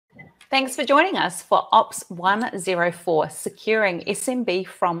Thanks for joining us for OPS104 Securing SMB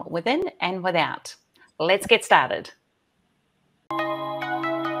from Within and Without. Let's get started.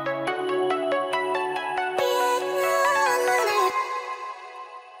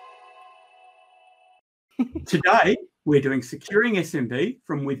 Today, we're doing Securing SMB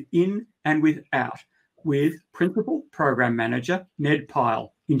from Within and Without with Principal Program Manager Ned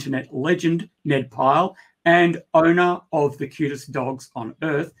Pyle, Internet legend Ned Pyle, and owner of the cutest dogs on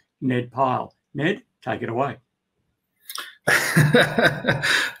earth, Ned Pyle. Ned, take it away.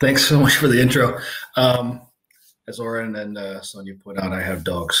 Thanks so much for the intro. As Oren and Sonia point out, I have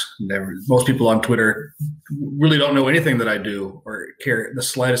dogs. Most people on Twitter really don't know anything that I do or care the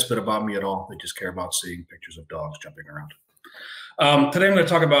slightest bit about me at all. They just care about seeing pictures of dogs jumping around. Today I'm going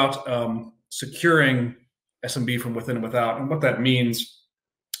to talk about securing SMB from within and without. And what that means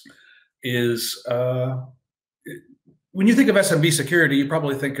is when you think of SMB security, you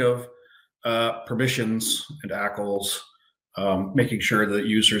probably think of permissions and ACLs, making sure that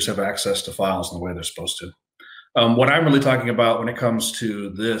users have access to files in the way they're supposed to. What I'm really talking about when it comes to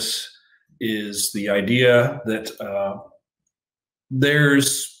this is the idea that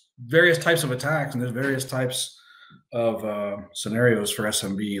there's various types of attacks and there's various types of scenarios for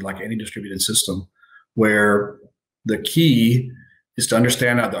SMB, like any distributed system, where the key is to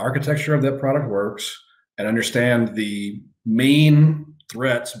understand how the architecture of that product works and understand the main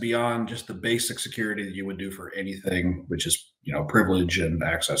threats beyond just the basic security that you would do for anything, which is, privilege and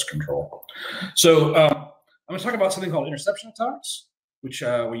access control. So I'm going to talk about something called interception attacks, which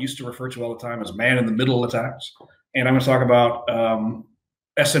we used to refer to all the time as man-in-the-middle attacks. And I'm going to talk about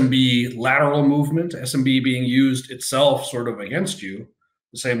SMB lateral movement, SMB being used itself sort of against you,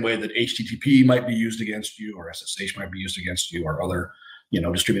 the same way that HTTP might be used against you, or SSH might be used against you, or other,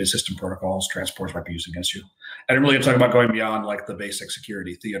 distributed system protocols, transports might be used against you. And I'm really going to talk about going beyond like the basic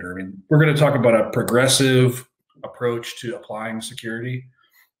security theater. I mean, we're going to talk about a progressive approach to applying security,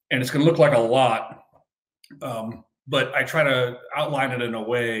 and it's going to look like a lot, but I try to outline it in a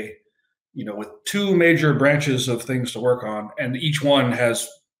way, with two major branches of things to work on, and each one has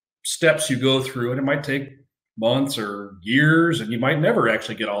steps you go through, and it might take months or years, and you might never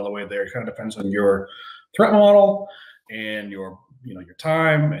actually get all the way there. It kind of depends on your threat model and your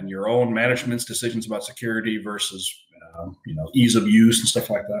time and your own management's decisions about security versus ease of use and stuff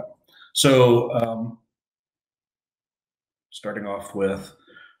like that. So starting off with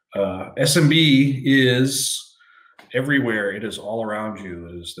SMB is everywhere. It is all around you.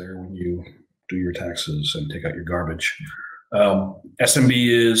 It is there when you do your taxes and take out your garbage. SMB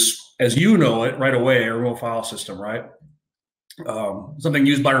is, as you know it right away, a remote file system, right? Something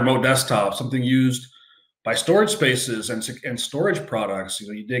used by remote desktop, something used by storage spaces and storage products.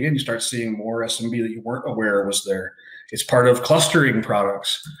 You dig in, you start seeing more SMB that you weren't aware was there. It's part of clustering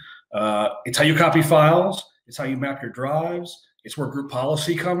products. It's how you copy files. It's how you map your drives. It's where group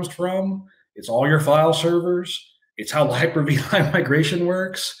policy comes from. It's all your file servers. It's how Hyper-V migration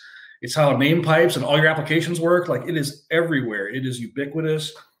works. It's how name pipes and all your applications work. Like, it is everywhere. It is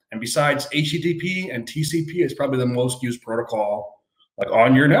ubiquitous. And besides HTTP and TCP, it's probably the most used protocol like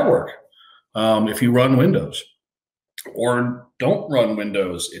on your network. If you run Windows or don't run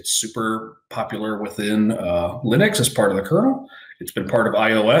Windows, it's super popular within Linux as part of the kernel. It's been part of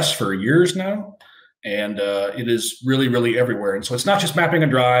iOS for years now, and it is really, really everywhere. And so it's not just mapping a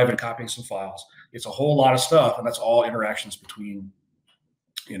drive and copying some files. It's a whole lot of stuff, and that's all interactions between,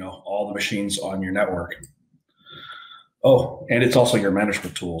 all the machines on your network. Oh, and it's also your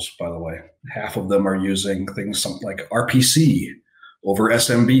management tools, by the way. Half of them are using things like RPC over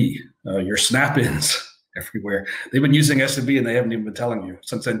SMB, your snap-ins everywhere. They've been using SMB and they haven't even been telling you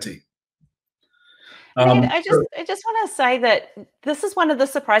since NT. Ned, I just want to say that this is one of the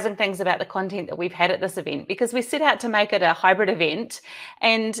surprising things about the content that we've had at this event, because we set out to make it a hybrid event,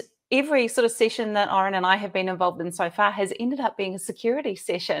 and every sort of session that Oren and I have been involved in so far has ended up being a security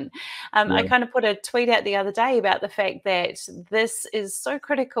session. I kind of put a tweet out the other day about the fact that this is so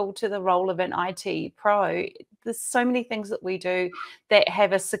critical to the role of an IT pro. There's so many things that we do that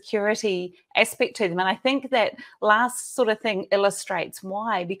have a security aspect to them. And I think that last sort of thing illustrates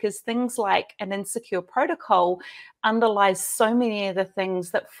why, because things like an insecure protocol underlies so many of the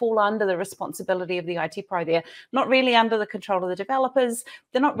things that fall under the responsibility of the IT pro. They're not really under the control of the developers.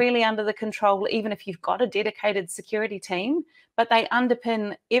 They're not really under the control, even if you've got a dedicated security team, but they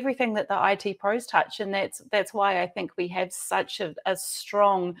underpin everything that the IT pros touch. And that's why I think we have such a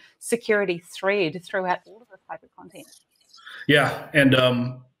strong security thread throughout all of this type of content. Yeah, and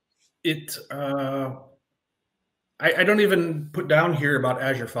I don't even put down here about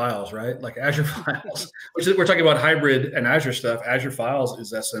Azure Files, right? Like Azure Files, which is, we're talking about hybrid and Azure stuff. Azure Files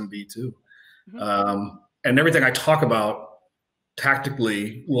is SMB too. And everything I talk about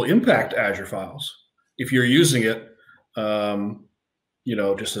tactically will impact Azure Files if you're using it, you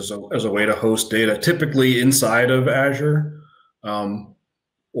know, just as a way to host data, typically inside of Azure,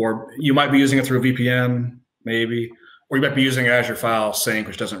 or you might be using it through a VPN, maybe, or you might be using Azure File Sync,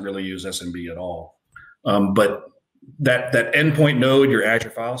 which doesn't really use SMB at all. But that endpoint node, your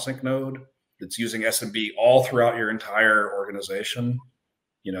Azure File Sync node, that's using SMB all throughout your entire organization,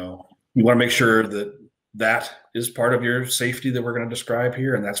 you know, you want to make sure that that is part of your safety that we're going to describe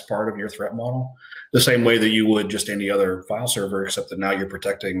here, and that's part of your threat model, the same way that you would just any other file server, except that now you're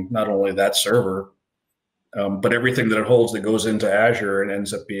protecting not only that server, but everything that it holds that goes into Azure and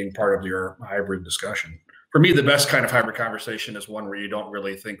ends up being part of your hybrid discussion. For me, the best kind of hybrid conversation is one where you don't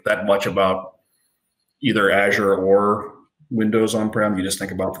really think that much about either Azure or Windows on-prem. You just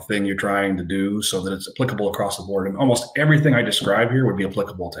think about the thing you're trying to do so that it's applicable across the board. And almost everything I describe here would be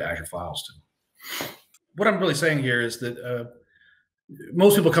applicable to Azure Files too. What I'm really saying here is that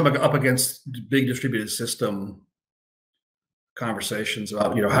most people come up against big distributed system conversations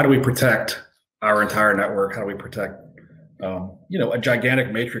about, you know, how do we protect our entire network? How do we protect, you know, a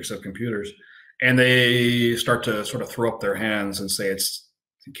gigantic matrix of computers? And they start to sort of throw up their hands and say it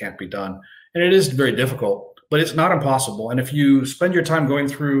can't be done. And it is very difficult, but it's not impossible. And if you spend your time going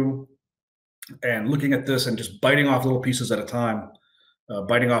through and looking at this and just biting off little pieces at a time,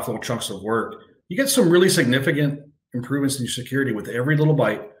 biting off little chunks of work, you get some really significant improvements in your security with every little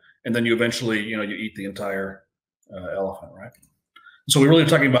bite. And then you eventually, you know, you eat the entire elephant, right? So we're really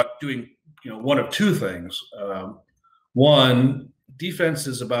talking about doing, you know, one of two things. One, defense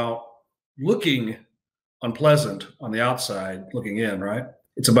is about looking unpleasant on the outside, looking in, right?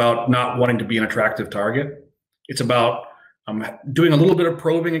 It's about not wanting to be an attractive target. It's about doing a little bit of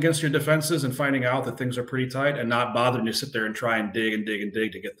probing against your defenses and finding out that things are pretty tight and not bothering to sit there and try and dig and dig and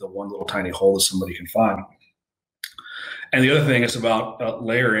dig to get the one little tiny hole that somebody can find. And the other thing is about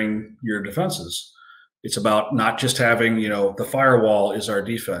layering your defenses. It's about not just having, you know, the firewall is our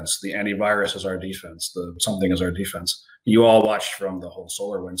defense, the antivirus is our defense, the something is our defense. You all watched from the whole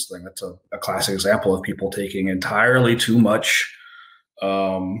SolarWinds thing. That's a classic example of people taking entirely too much,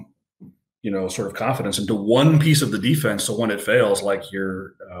 you know, sort of confidence into one piece of the defense. So when it fails, like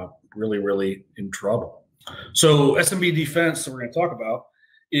you're really, really in trouble. So SMB defense that we're going to talk about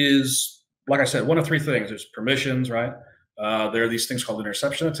is, like I said, one of three things. There's permissions, right? There are these things called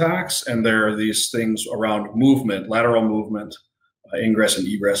interception attacks, and there are these things around movement, lateral movement, ingress and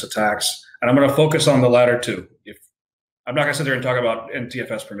egress attacks. And I'm going to focus on the latter two. I'm not going to sit there and talk about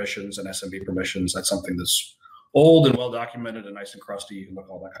NTFS permissions and SMB permissions. That's something that's old and well documented and nice and crusty. You can look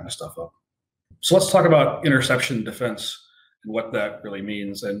all that kind of stuff up. So let's talk about interception defense and what that really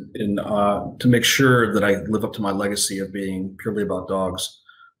means. And to make sure that I live up to my legacy of being purely about dogs,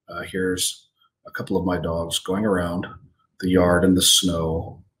 here's a couple of my dogs going around the yard in the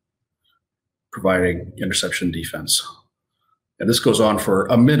snow, providing interception defense. And this goes on for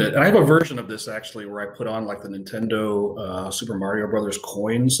a minute. And I have a version of this actually where I put on like the Nintendo Super Mario Brothers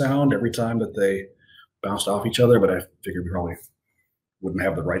coin sound every time that they bounced off each other, but I figured we probably wouldn't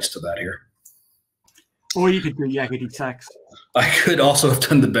have the rights to that here. Or you could do Yakety Sax. I could also have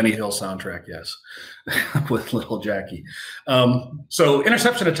done the Benny Hill soundtrack, yes, with little Jackie. So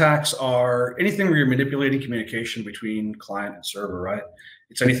interception attacks are anything where you're manipulating communication between client and server, right?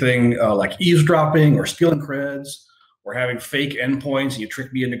 It's anything like eavesdropping or stealing creds or having fake endpoints. You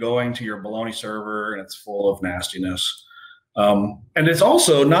trick me into going to your baloney server and it's full of nastiness. And it's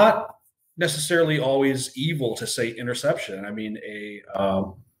also not necessarily always evil to say interception. I mean,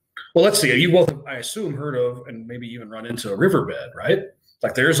 well, let's see. You both, I assume, heard of and maybe even run into a riverbed, right?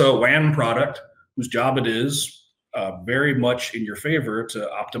 Like there's a WAN product whose job it is very much in your favor to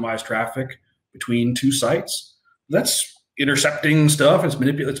optimize traffic between two sites. That's intercepting stuff.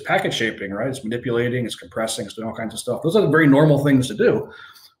 It's packet shaping, right? It's manipulating, it's compressing, it's doing all kinds of stuff. Those are very normal things to do.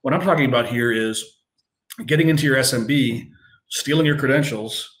 What I'm talking about here is getting into your SMB, stealing your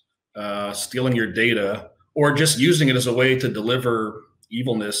credentials, stealing your data, or just using it as a way to deliver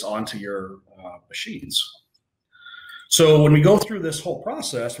evilness onto your machines. So when we go through this whole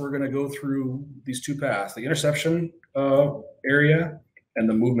process, we're going to go through these two paths, the interception area and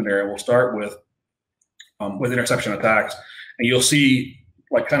the movement area. We'll start with interception attacks, and you'll see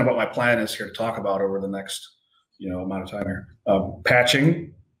like kind of what my plan is here to talk about over the next amount of time here.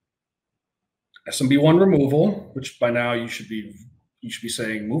 Patching, SMB1 removal, which by now you should be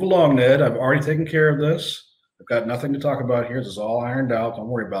saying, move along, Ned. I've already taken care of this. I've got nothing to talk about here. This is all ironed out. Don't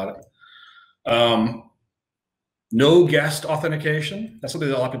worry about it. No guest authentication. That's something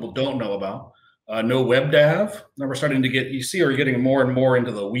that a lot of people don't know about. No WebDAV. Now we're starting to get, you see, we're getting more and more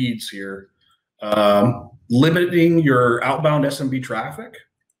into the weeds here. Limiting your outbound SMB traffic.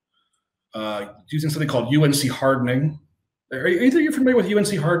 Using something called UNC Hardening. Are either of you familiar with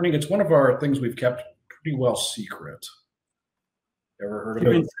UNC Hardening? It's one of our things we've kept pretty well secret. Ever heard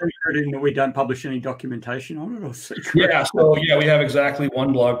of it? That we don't publish any documentation on it, or secret? Yeah, so yeah, we have exactly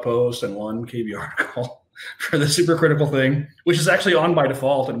one blog post and one KB article for the super critical thing, which is actually on by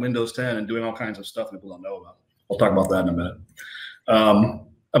default in Windows 10 and doing all kinds of stuff people don't know about. We'll talk about that in a minute.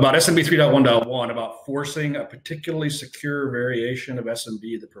 About SMB 3.1.1, about forcing a particularly secure variation of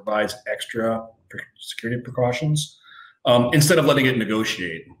SMB that provides extra security precautions instead of letting it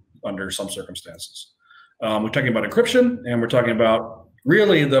negotiate under some circumstances. We're talking about encryption, and we're talking about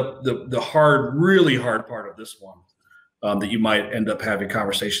really the hard, really hard part of this one that you might end up having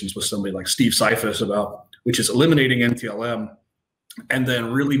conversations with somebody like Steve Seifus about, which is eliminating NTLM and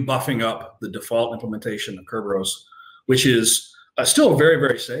then really buffing up the default implementation of Kerberos, which is still very,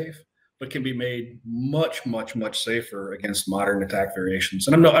 very safe, but can be made much, much, much safer against modern attack variations.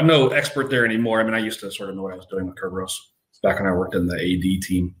 And I'm no expert there anymore. I mean, I used to sort of know what I was doing with Kerberos back when I worked in the AD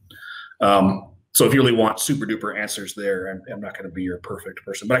team. So if you really want super duper answers there, I'm not going to be your perfect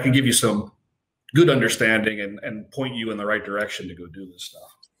person, but I can give you some good understanding and point you in the right direction to go do this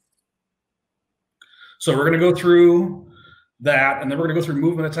stuff. So we're going to go through that, and then we're going to go through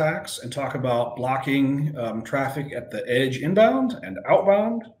movement attacks and talk about blocking traffic at the edge inbound and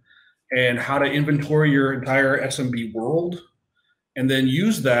outbound, and how to inventory your entire SMB world, and then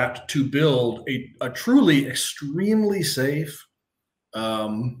use that to build a truly extremely safe,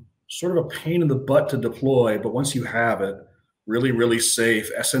 sort of a pain in the butt to deploy, but once you have it, really, really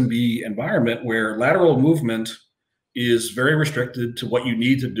safe SMB environment where lateral movement is very restricted to what you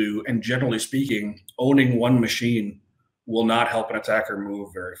need to do. And generally speaking, owning one machine will not help an attacker move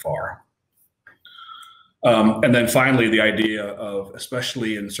very far. And then finally, the idea of,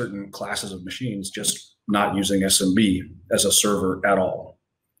 especially in certain classes of machines, just not using SMB as a server at all.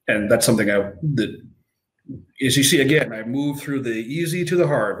 And that's something that, as you see, again, I move through the easy to the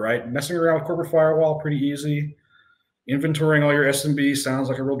hard, right? Messing around with corporate firewall, pretty easy. Inventorying all your SMB sounds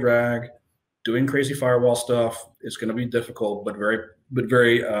like a real drag. Doing crazy firewall stuff is going to be difficult, but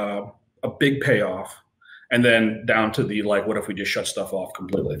very a big payoff. And then down to the, like, what if we just shut stuff off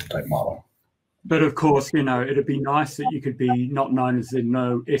completely type model. But of course, you know, it'd be nice that you could be not known as the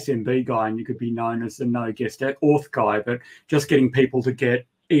no SMB guy, and you could be known as the no guest auth guy, but just getting people to get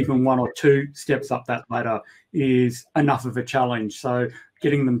even one or two steps up that ladder is enough of a challenge. So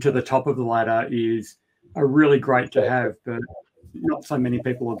getting them to the top of the ladder is a really great to have, but not so many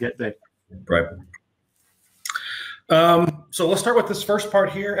people will get there. Right. So let's start with this first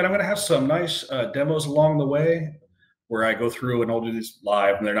part here, and I'm going to have some nice demos along the way where I go through, and I'll do these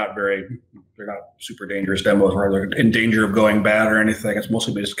live, and they're not super dangerous demos where they're in danger of going bad or anything. It's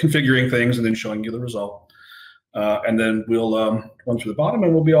mostly just configuring things and then showing you the result. And then we'll run through the bottom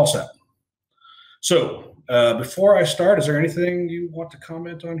and we'll be all set. So before I start, is there anything you want to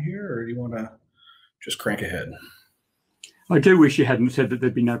comment on here, or do you want to just crank ahead? I do wish you hadn't said that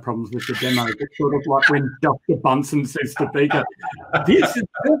there'd be no problems with the demo. It's sort of like when Dr. Bunsen says to Beaker, "This is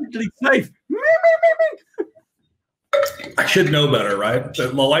perfectly safe." I should know better, right?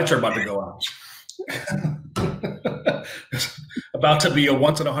 The lights are about to go out. About to be a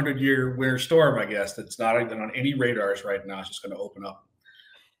once in 100-year winter storm, I guess. That's not even on any radars right now. It's just going to open up.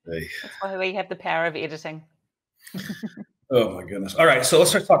 That's why we have the power of editing. Oh my goodness! All right, so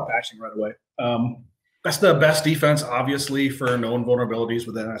let's start talking patching right away. That's the best defense, obviously, for known vulnerabilities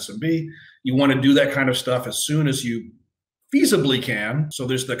within SMB. You want to do that kind of stuff as soon as you feasibly can. So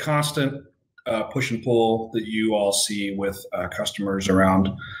there's the constant push and pull that you all see with customers around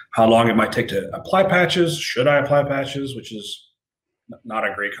how long it might take to apply patches. Should I apply patches? Which is not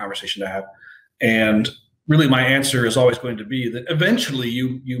a great conversation to have. And really my answer is always going to be that eventually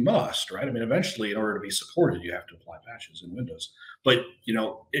you must, right? I mean, eventually in order to be supported, you have to apply patches in Windows. But, you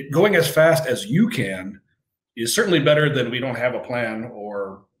know, going as fast as you can is certainly better than we don't have a plan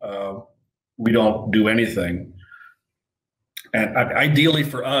or we don't do anything. And ideally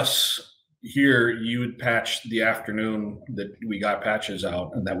for us, here, you would patch the afternoon that we got patches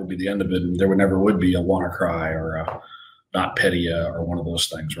out, and that would be the end of it. And there never would be a WannaCry or a NotPetya or one of those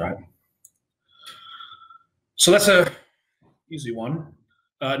things, right? So that's a easy one.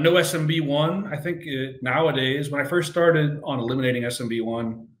 No SMB1. I think nowadays, when I first started on eliminating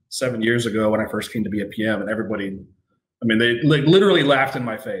SMB1 7 years ago, when I first came to be a PM, and everybody, I mean, they literally laughed in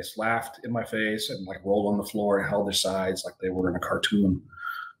my face, and like rolled on the floor and held their sides like they were in a cartoon.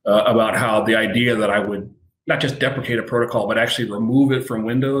 About how the idea that I would not just deprecate a protocol, but actually remove it from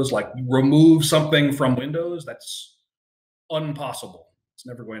Windows, like remove something from Windows, that's impossible. It's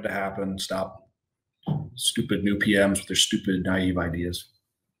never going to happen. Stop stupid new PMs with their stupid, naive ideas.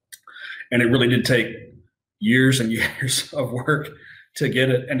 And it really did take years and years of work to get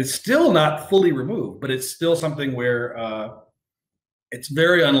it. And it's still not fully removed, but it's still something where it's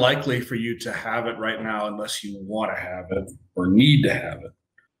very unlikely for you to have it right now unless you want to have it or need to have it.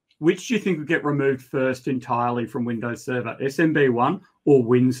 Which do you think would get removed first entirely from Windows Server, SMB1 or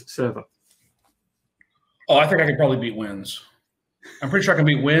Wins Server? Oh, I think I could probably beat Wins. I'm pretty sure I can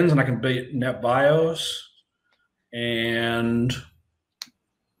beat Wins, and I can beat NetBIOS, and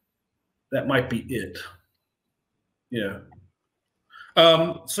that might be it. Yeah.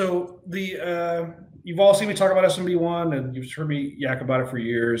 So you've all seen me talk about SMB1, and you've heard me yak about it for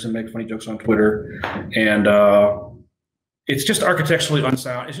years and make funny jokes on Twitter. And it's just architecturally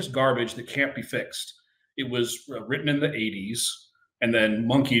unsound. It's just garbage that can't be fixed. It was written in the 80s and then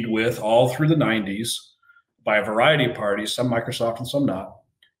monkeyed with all through the 90s by a variety of parties, some Microsoft and some not.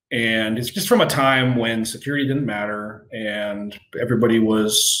 And it's just from a time when security didn't matter and everybody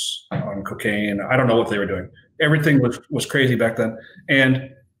was on cocaine. I don't know what they were doing. Everything was crazy back then. And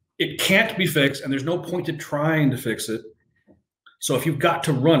it can't be fixed, and there's no point in trying to fix it. So if you've got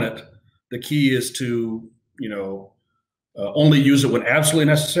to run it, the key is to, only use it when absolutely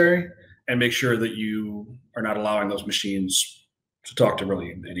necessary, and make sure that you are not allowing those machines to talk to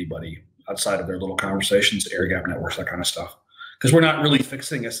really anybody outside of their little conversations, air gap networks, that kind of stuff. Because we're not really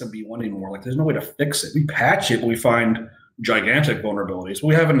fixing SMB1 anymore. Like, there's no way to fix it. We patch it when we find gigantic vulnerabilities.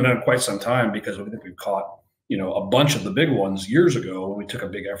 We haven't done it quite some time because we think we've caught, a bunch of the big ones years ago when we took a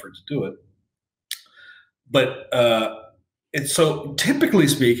big effort to do it. But it's so typically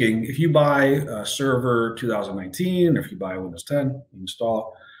speaking, if you buy a server 2019, or if you buy Windows 10,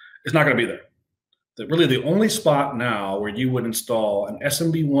 install, it's not going to be there. Really the only spot now where you would install an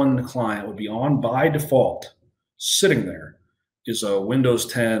SMB1 client would be on by default, sitting there, is a Windows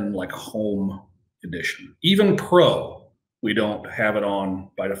 10 like home edition. Even Pro, we don't have it on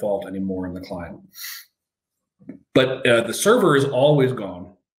by default anymore in the client. But the server is always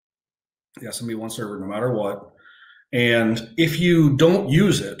gone, the SMB1 server, no matter what. And if you don't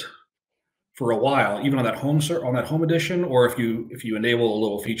use it for a while, even on that home edition, or if you enable a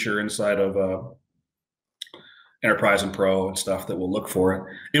little feature inside of Enterprise and Pro and stuff that will look for it,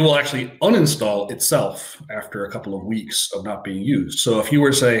 it will actually uninstall itself after a couple of weeks of not being used. So if you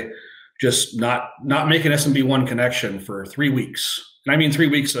were to say, just not make an SMB1 connection for 3 weeks, and I mean 3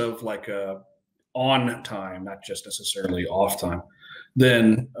 weeks of like on time, not just necessarily off time,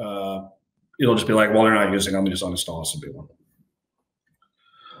 then it'll just be like, well, they're not using it, let me just uninstall SMB1.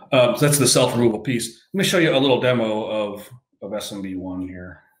 So that's the self-removal piece. Let me show you a little demo of SMB1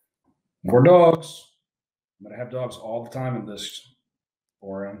 here. More dogs. I'm going to have dogs all the time in this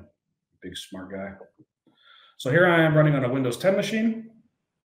forum. Big smart guy. So here I am running on a Windows 10 machine.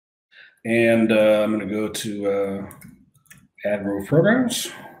 And I'm going to go to Add Remove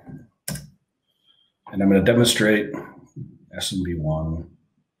Programs. And I'm going to demonstrate SMB1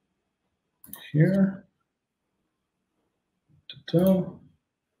 here. All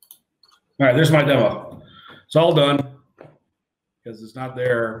right, there's my demo. It's all done because it's not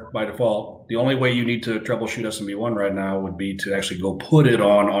there by default. The only way you need to troubleshoot SMB1 right now would be to actually go put it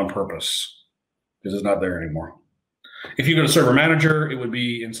on purpose, because it's not there anymore. If you go to Server Manager, it would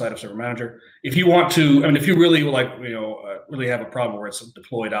be inside of Server Manager. If you want to, I mean, if you really really have a problem where it's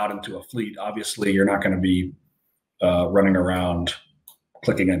deployed out into a fleet, obviously you're not going to be running around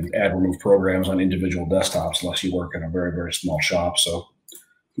clicking and add remove programs on individual desktops unless you work in a very, very small shop. So,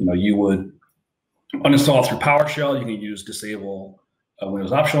 you would uninstall through PowerShell. You can use disable a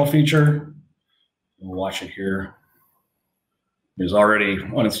Windows optional feature. We'll watch it here. It's already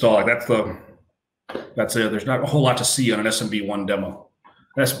uninstalled. That's it. There's not a whole lot to see on an SMB1 demo.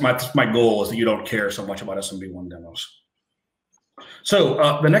 That's my goal, is that you don't care so much about SMB1 demos.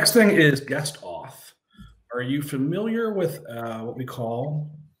 So the next thing is Guest Auth. Are you familiar with what we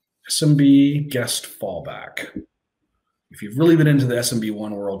call SMB Guest Fallback? If you've really been into the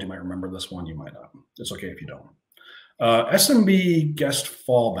SMB1 world, you might remember this one, you might not. It's okay if you don't. SMB Guest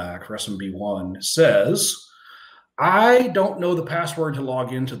Fallback for SMB1 says, I don't know the password to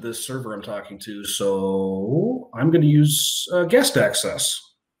log into this server I'm talking to, so I'm going to use guest access,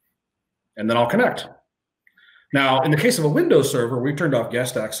 and then I'll connect. Now, in the case of a Windows server, we turned off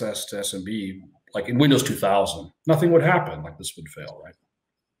guest access to SMB, like in Windows 2000. Nothing would happen, like this would fail, right?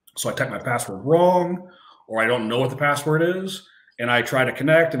 So I type my password wrong, or I don't know what the password is, and I try to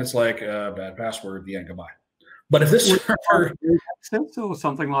connect, and it's like, bad password, the end, goodbye. But if this server access or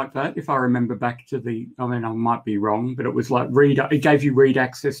something like that, if I remember back to the, I mean, I might be wrong, but it was like it gave you read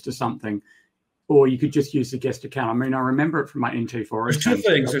access to something, or you could just use the guest account. I mean, I remember it from my NT4. There's two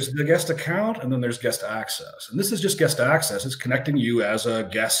things. There's the guest account, and then there's guest access. And this is just guest access. It's connecting you as a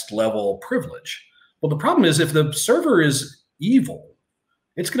guest level privilege. Well, the problem is if the server is evil,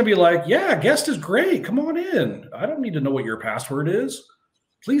 it's going to be like, yeah, guest is great. Come on in. I don't need to know what your password is.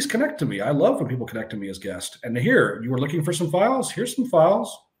 Please connect to me. I love when people connect to me as guest. And here, you were looking for some files. Here's some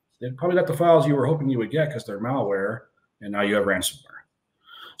files. They're probably not the files you were hoping you would get because they're malware, and now you have ransomware.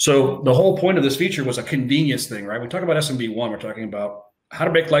 So the whole point of this feature was a convenience thing, right? We talk about SMB1. We're talking about how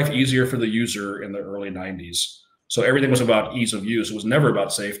to make life easier for the user in the early 90s. So everything was about ease of use. It was never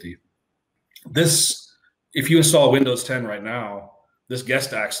about safety. This, if you install Windows 10 right now, this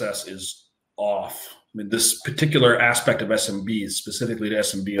guest access is off. I mean, this particular aspect of SMB, specifically to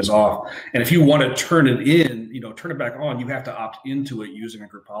SMB, is off. And if you want to turn it in, turn it back on, you have to opt into it using a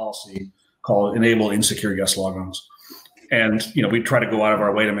group policy called Enable Insecure Guest Logons. And, we try to go out of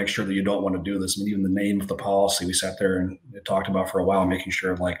our way to make sure that you don't want to do this. I mean, even the name of the policy we sat there and talked about for a while, making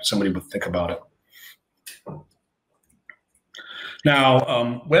sure like somebody would think about it. Now,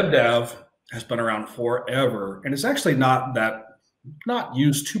 WebDAV has been around forever, and it's actually not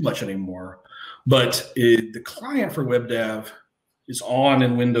used too much anymore. But the client for WebDAV is on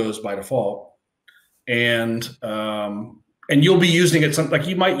in Windows by default, and you'll be using it. Like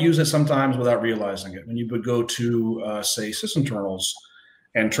you might use it sometimes without realizing it. When you would go to say sysinternals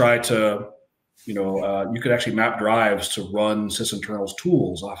and try to, you could actually map drives to run sysinternals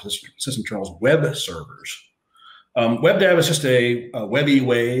tools off sysinternals web servers. WebDAV is just a webby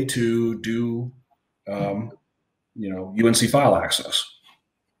way to do, UNC file access.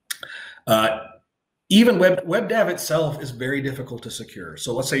 Even WebDAV itself is very difficult to secure.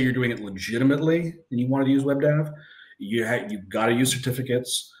 So let's say you're doing it legitimately and you want to use WebDAV, you've got to use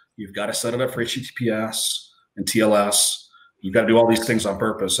certificates. You've got to set it up for HTTPS and TLS. You've got to do all these things on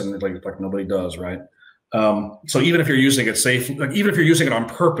purpose, and like nobody does, right? So even if you're using it safe, even if you're using it on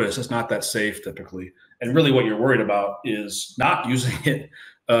purpose, it's not that safe typically. And really what you're worried about is not using it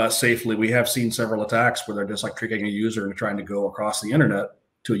safely. We have seen several attacks where they're just like tricking a user and trying to go across the internet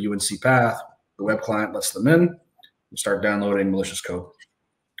to a UNC path. The web client lets them in and start downloading malicious code.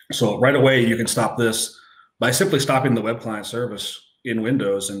 So right away, you can stop this by simply stopping the web client service in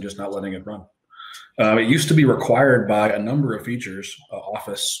Windows and just not letting it run. It used to be required by a number of features.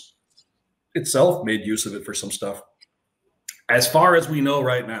 Office itself made use of it for some stuff. As far as we know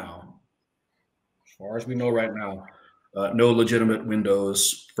right now, no legitimate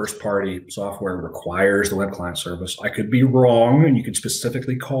Windows first-party software requires the web client service. I could be wrong, and you can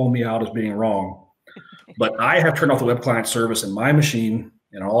specifically call me out as being wrong. But I have turned off the web client service in my machine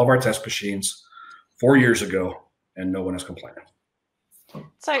and all of our test machines 4 years ago, and no one has complained.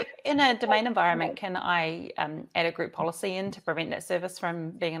 So in a domain environment, can I add a group policy in to prevent that service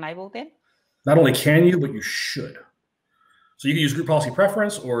from being enabled then? Not only can you, but you should. So you can use group policy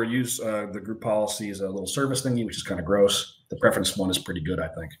preference or use the group policy as a little service thingy, which is kind of gross. The preference one is pretty good, I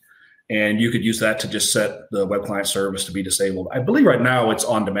think. And you could use that to just set the web client service to be disabled. I believe right now it's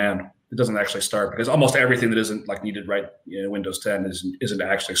on demand. It doesn't actually start because almost everything that isn't like needed right in Windows 10 isn't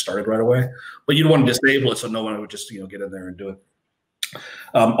actually started right away. But you'd want to disable it so no one would just get in there and do it.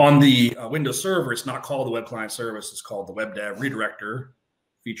 On the Windows Server, it's not called the web client service. It's called the WebDAV redirector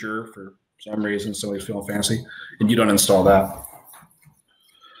feature for some reason. Somebody's feeling fancy, and you don't install that.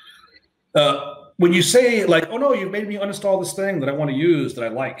 When you say like, oh no, you've made me uninstall this thing that I want to use that I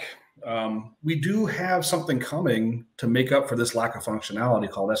like, we do have something coming to make up for this lack of functionality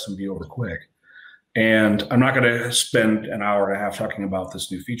called SMB over QUIC. And I'm not going to spend an hour and a half talking about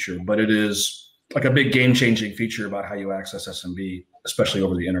this new feature, but it is like a big game-changing feature about how you access SMB, especially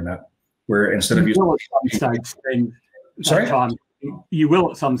over the internet, where instead of using you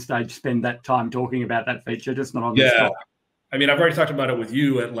will at some stage spend that time talking about that feature, just not on the spot. I mean, I've already talked about it with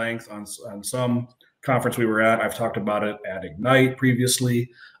you at length on some conference we were at. I've talked about it at Ignite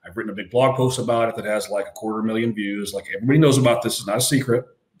previously. I've written a big blog post about it that has like 250,000 views. Like everybody knows about this. It's not a secret.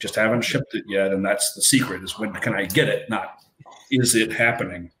 Just haven't shipped it yet. And that's the secret, is when can I get it? Not is it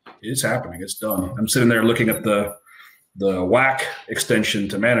happening? It's happening. It's done. I'm sitting there looking at the WAC extension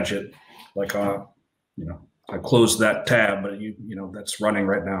to manage it. Like, I closed that tab, but that's running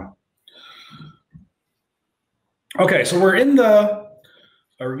right now. Okay, so we're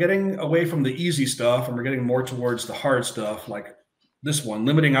getting away from the easy stuff and we're getting more towards the hard stuff, like this one,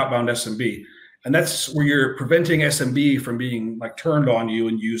 limiting outbound SMB. And that's where you're preventing SMB from being like turned on you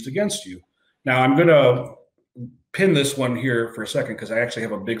and used against you. Now I'm going to pin this one here for a second because I actually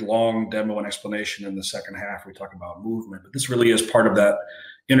have a big, long demo and explanation in the second half. We talk about movement, but this really is part of that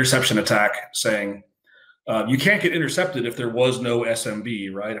interception attack saying you can't get intercepted if there was no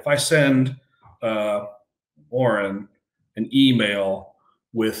SMB, right? If I send Warren an email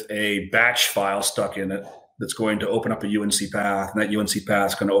with a batch file stuck in it that's going to open up a UNC path, and that UNC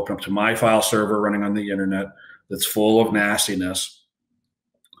path is going to open up to my file server running on the internet that's full of nastiness,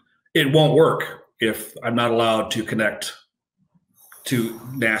 it won't work if I'm not allowed to connect to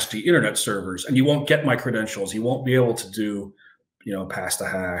nasty internet servers, and you won't get my credentials. You won't be able to do, pass the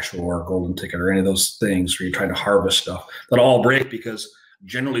hash or golden ticket or any of those things where you're trying to harvest stuff. That'll all break because,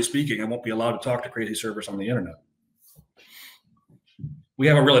 generally speaking, I won't be allowed to talk to crazy servers on the internet. We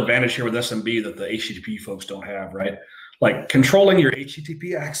have a real advantage here with SMB that the HTTP folks don't have, right? Like controlling your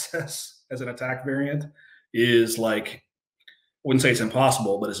HTTP access as an attack variant is like, I wouldn't say it's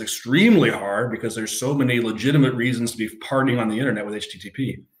impossible, but it's extremely hard because there's so many legitimate reasons to be partying on the internet with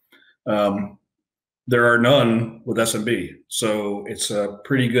HTTP. There are none with SMB. So it's a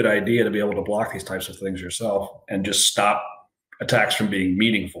pretty good idea to be able to block these types of things yourself and just stop attacks from being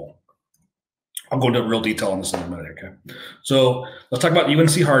meaningful. I'll go into real detail on this in a minute, okay? So let's talk about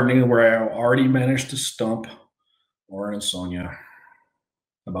UNC Hardening, where I already managed to stump Lauren and Sonia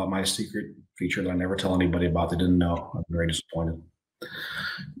about my secret feature that I never tell anybody about. They didn't know. I'm very disappointed.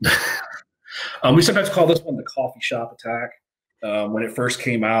 We sometimes call this one the coffee shop attack. When it first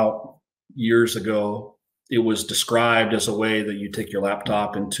came out years ago, it was described as a way that you take your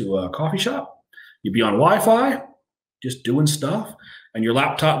laptop into a coffee shop. You'd be on Wi-Fi, just doing stuff, and your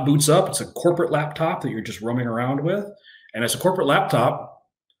laptop boots up. It's a corporate laptop that you're just roaming around with. And as a corporate laptop,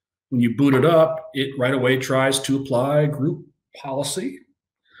 when you boot it up, it right away tries to apply group policy.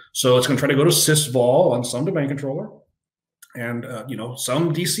 So it's going to try to go to sysvol on some domain controller. And,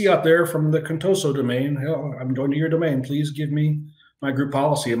 some DC out there from the Contoso domain, hell, I'm going to your domain. Please give me my group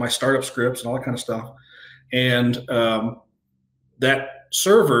policy and my startup scripts and all that kind of stuff. And that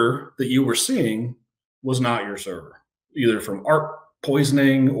server that you were seeing was not your server, either from ARP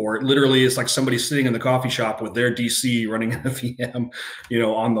poisoning, or it literally is like somebody sitting in the coffee shop with their DC running in a VM,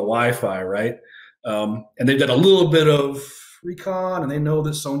 on the Wi-Fi, right? And they've done a little bit of recon, and they know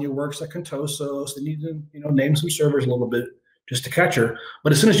that Sonia works at Contoso, so they need to, name some servers a little bit just to catch her.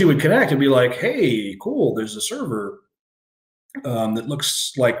 But as soon as you would connect, it'd be like, hey, cool, there's a server that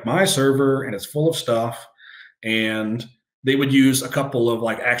looks like my server, and it's full of stuff. And they would use a couple of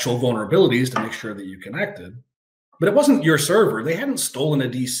like actual vulnerabilities to make sure that you connected. But it wasn't your server. They hadn't stolen a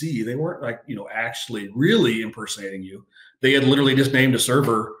DC. They weren't like, actually really impersonating you. They had literally just named a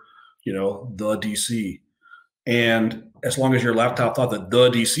server, the DC. And as long as your laptop thought that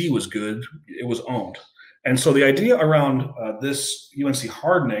the DC was good, it was owned. And so the idea around this UNC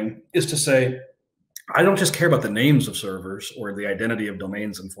hardening is to say, I don't just care about the names of servers or the identity of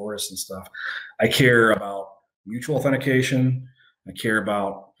domains and forests and stuff. I care about mutual authentication. I care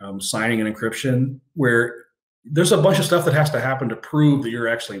about signing and encryption, where there's a bunch of stuff that has to happen to prove that you're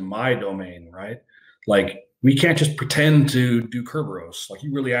actually my domain, right? Like, we can't just pretend to do Kerberos. Like,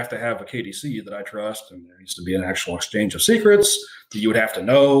 you really have to have a KDC that I trust, and there needs to be an actual exchange of secrets that you would have to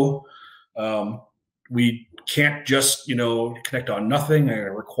know. We can't just, connect on nothing. I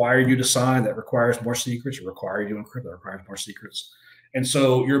require you to sign. That requires more secrets. It requires you to encrypt. That requires more secrets. And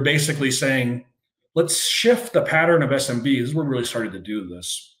so you're basically saying, let's shift the pattern of SMB. This is where we really started to do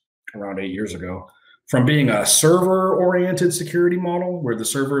this around 8 years ago. From being a server-oriented security model, where the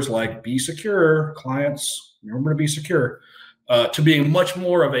server's like, be secure, clients, remember to be secure, to being much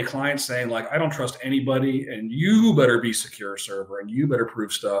more of a client saying, like, I don't trust anybody, and you better be secure, server, and you better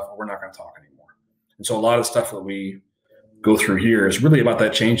prove stuff, or we're not going to talk anymore. And so a lot of the stuff that we go through here is really about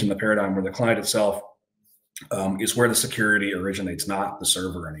that change in the paradigm, where the client itself is where the security originates, not the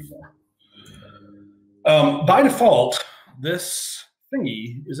server anymore. By default, this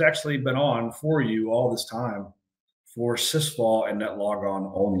thingy has actually been on for you all this time for sysvol and netlogon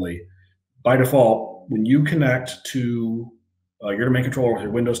only. By default, when you connect to your domain controller with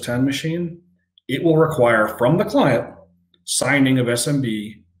your Windows 10 machine, it will require from the client signing of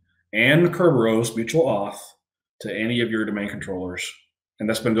SMB and Kerberos mutual auth to any of your domain controllers. And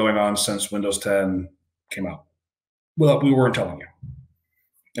that's been going on since Windows 10 came out. Well, we weren't telling you.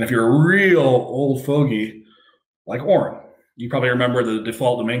 And if you're a real old fogey like Warren, you probably remember the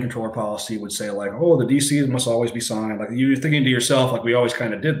default domain controller policy would say, like, oh, the DC must always be signed. Like, you're thinking to yourself, like, we always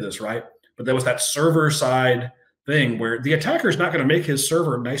kind of did this, right? But there was that server side thing where the attacker is not going to make his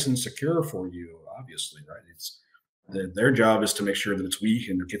server nice and secure for you, obviously, right? Their job is to make sure that it's weak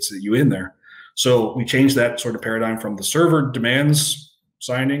and it gets you in there. So we changed that sort of paradigm from the server demands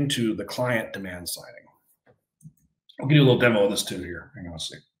signing to the client demands signing. I'll give you a little demo of this too here. Hang on a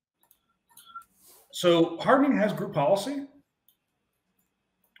sec. So hardening has group policy.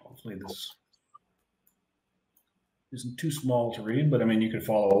 Hopefully this isn't too small to read, but I mean, you can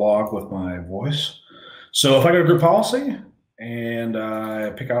follow along with my voice. So if I go to group policy and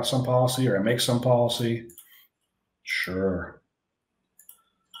I pick out some policy or I make some policy, sure.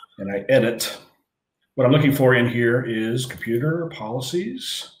 And I edit. What I'm looking for in here is computer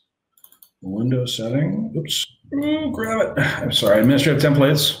policies, Windows setting. Oops. Ooh, grab it. I'm sorry. Administrative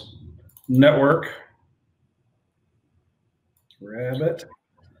templates, network. Grab it.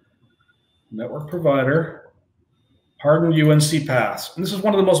 Network provider. Harden UNC paths. And this is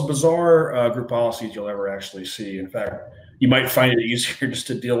one of the most bizarre group policies you'll ever actually see. In fact, you might find it easier just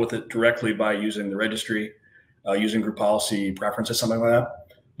to deal with it directly by using the registry, using group policy preferences, something like that.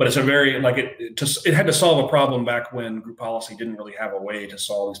 But it's a very, like, it had to solve a problem back when group policy didn't really have a way to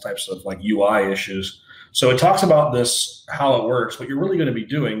solve these types of like UI issues. So it talks about this, how it works. What you're really going to be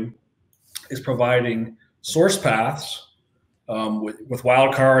doing is providing source paths with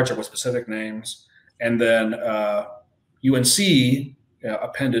wildcards or with specific names, and then UNC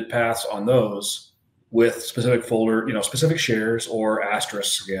appended paths on those with specific folder, specific shares or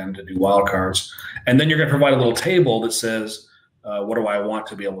asterisks again to do wildcards. And then you're going to provide a little table that says, what do I want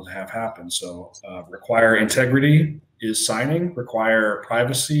to be able to have happen? So require integrity is signing, require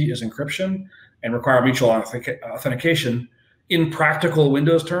privacy is encryption, and require mutual authentication in practical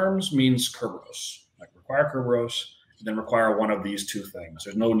Windows terms means Kerberos. Like require Kerberos, and then require one of these two things.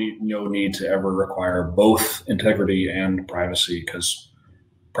 There's no need to ever require both integrity and privacy, because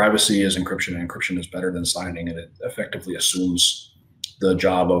privacy is encryption and encryption is better than signing, and it effectively assumes the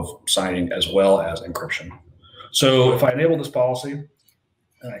job of signing as well as encryption. So if I enable this policy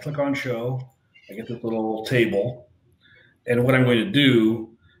and I click on show, I get this little table. And what I'm going to do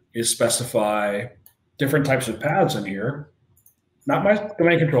is specify different types of paths in here. Not my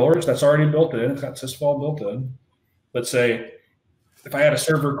domain controllers, that's already built in. It's got sysvol built in. Let's say if I had a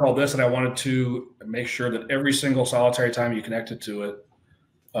server called this and I wanted to make sure that every single solitary time you connected to it,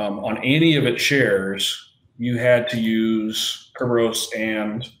 on any of its shares, you had to use Kerberos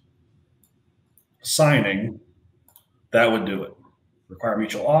and signing, that would do it. Require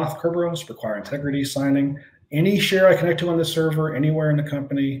mutual auth, Kerberos, require integrity, signing. Any share I connect to on this server, anywhere in the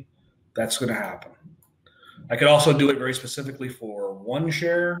company, that's going to happen. I could also do it very specifically for one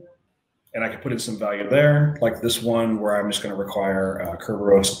share, and I could put in some value there, like this one where I'm just going to require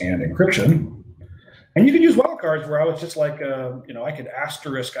Kerberos and encryption. And you could use wildcards where I was just like, I could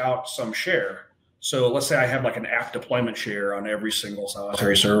asterisk out some share. So let's say I have like an app deployment share on every single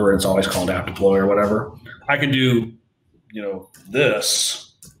solitary server. It's always called app deploy or whatever. I could do,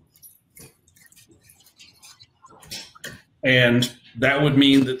 this. And that would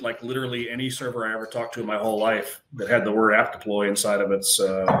mean that like literally any server I ever talked to in my whole life that had the word app deploy inside of its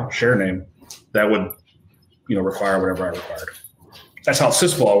share name, that would, require whatever I required. That's how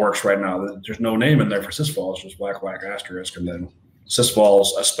sysvol works right now. There's no name in there for sysvol. It's just whack, whack, asterisk, and then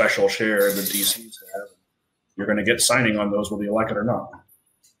sysvol's a special share that DCs have. You're going to get signing on those whether you like it or not.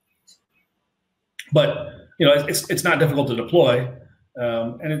 But it's not difficult to deploy,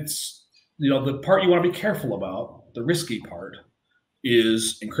 and it's the part you want to be careful about. The risky part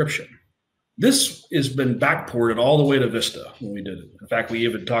is encryption. This has been backported all the way to Vista when we did it. In fact, we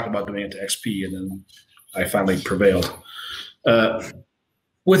even talked about doing it to XP, and then I finally prevailed.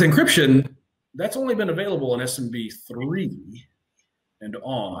 With encryption, that's only been available in SMB 3 and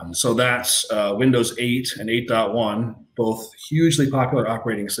on. So that's Windows 8 and 8.1, both hugely popular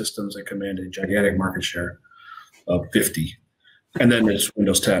operating systems that command a gigantic market share of 50. And then there's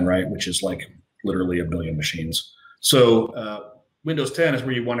Windows 10, right, which is like literally a billion machines. So Windows 10 is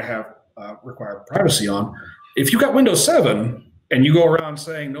where you want to have require privacy on. If you got Windows 7 and you go around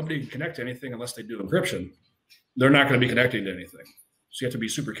saying nobody can connect to anything unless they do encryption, they're not going to be connecting to anything. So you have to be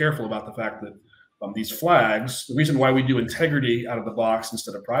super careful about the fact that these flags, the reason why we do integrity out of the box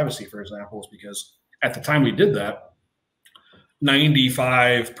instead of privacy, for example, is because at the time we did that,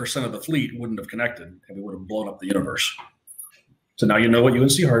 95% of the fleet wouldn't have connected and we would have blown up the universe. So now you know what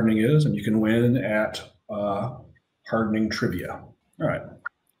UNC hardening is, and you can win at hardening trivia. All right.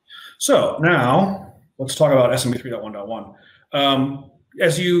 So now let's talk about SMB 3.1.1.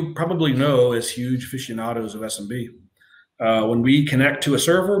 As you probably know, as huge aficionados of SMB, when we connect to a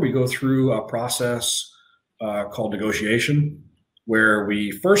server, we go through a process called negotiation, where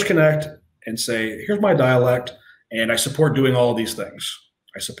we first connect and say, here's my dialect, and I support doing all of these things.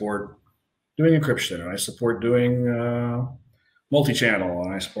 I support doing encryption, and I support doing multi-channel,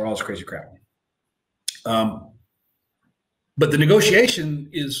 and I support all this crazy crap. But the negotiation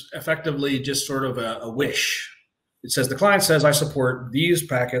is effectively just sort of a wish. It says the client says I support these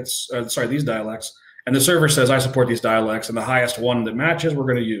packets, these dialects, and the server says I support these dialects, and the highest one that matches we're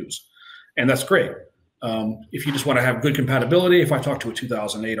going to use, and that's great. If you just want to have good compatibility, if I talk to a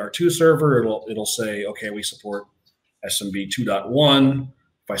 2008 R2 server, it'll say, okay, we support SMB 2.1.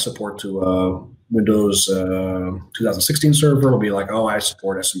 If I support to Windows 2016 server, it'll be like, oh, I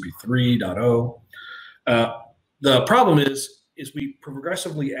support SMB 3.0. The problem is we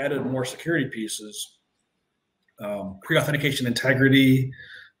progressively added more security pieces, pre-authentication integrity,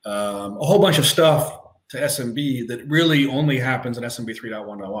 a whole bunch of stuff to SMB that really only happens in SMB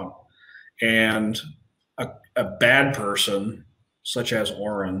 3.1.1. And a bad person, such as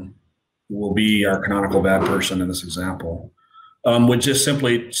Oren, who will be our canonical bad person in this example, would just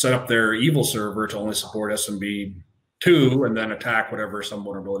simply set up their evil server to only support SMB 2 and then attack whatever some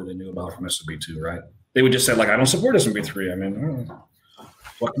vulnerability they knew about from SMB 2, right? They would just say, like, I don't support SMB 3. I mean,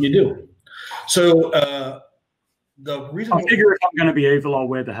 what can you do? So the reason I figure if I'm going to be evil, I'll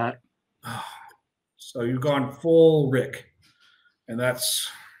wear the hat. So you've gone full Rick, and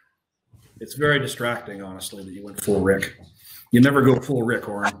it's very distracting, honestly, that you went full Rick. You never go full Rick,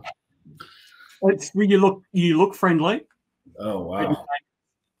 Oren. You look friendly. Oh wow!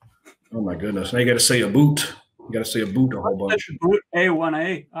 Oh my goodness! Now you got to say a boot. You got to say a boot a whole bunch. Boot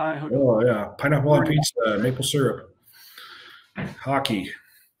A1A. Oh yeah, pineapple on pizza, maple syrup, hockey.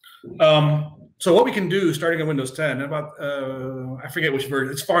 So what we can do, starting in Windows 10, about I forget which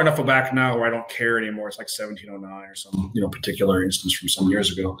version. It's far enough back now where I don't care anymore. It's like 1709 or some particular instance from some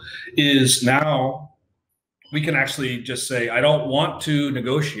years ago. Is now we can actually just say, I don't want to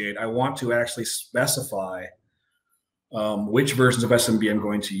negotiate. I want to actually specify which versions of SMB I'm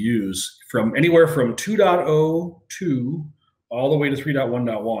going to use from anywhere from 2.02 all the way to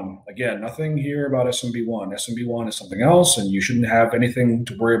 3.1.1. Again, nothing here about SMB1. SMB1 is something else, and you shouldn't have anything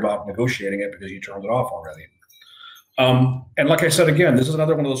to worry about negotiating it because you turned it off already. And like I said, again, this is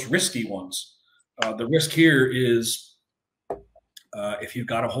another one of those risky ones. The risk here is if you've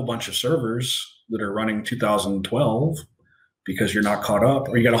got a whole bunch of servers that are running 2012 because you're not caught up,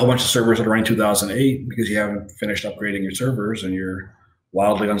 or you got a whole bunch of servers that are running 2008 because you haven't finished upgrading your servers and you're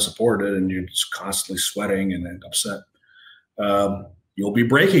wildly unsupported and you're just constantly sweating and upset. You'll be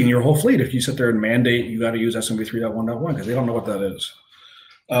breaking your whole fleet if you sit there and mandate you got to use SMB 3.1.1 because they don't know what that is.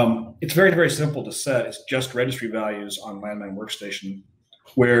 It's very, very simple to set. It's just registry values on Landmine Workstation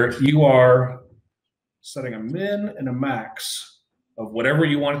where you are setting a min and a max of whatever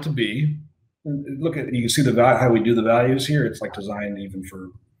you want it to be. Look at, you can see how we do the values here. It's like designed even for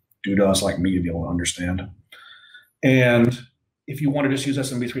doodads like me to be able to understand. And if you want to just use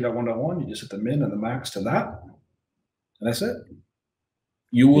SMB 3.1.1, you just set the min and the max to that. And that's it.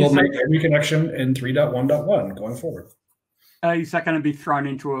 You will make every connection in 3.1.1 going forward. Is that going to be thrown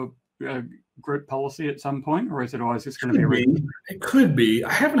into a group policy at some point, or is it always just going to be? It could be.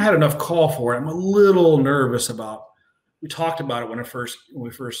 I haven't had enough call for it. I'm a little nervous about. We talked about it when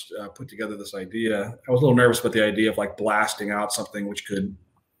we first put together this idea. I was a little nervous about the idea of like blasting out something which could,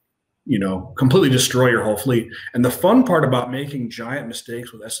 completely destroy your whole fleet. And the fun part about making giant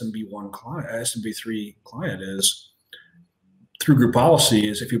mistakes with SMB1 client, SMB3 client is through group policy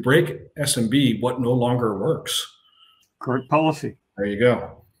is if you break SMB, what no longer works? Group policy. There you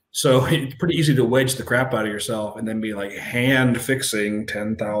go. So it's pretty easy to wedge the crap out of yourself and then be like hand fixing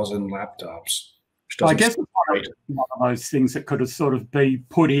 10,000 laptops. I guess it's one of those things that could have sort of be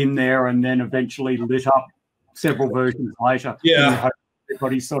put in there and then eventually lit up several versions later. Yeah.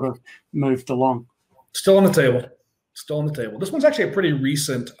 Everybody sort of moved along. Still on the table. Still on the table. This one's actually a pretty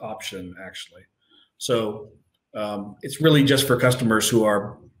recent option, actually. So it's really just for customers who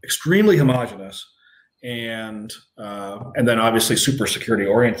are extremely homogeneous and then obviously super security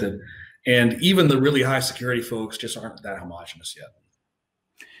oriented. And even the really high security folks just aren't that homogeneous yet.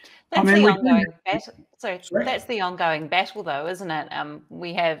 That's the ongoing battle. That's the ongoing battle, though, isn't it?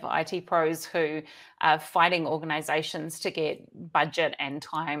 We have IT pros who are fighting organizations to get budget and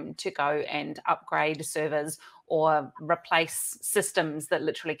time to go and upgrade servers or replace systems that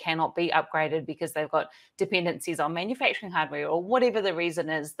literally cannot be upgraded because they've got dependencies on manufacturing hardware or whatever the reason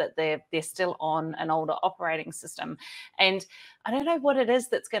is that they're still on an older operating system. And I don't know what it is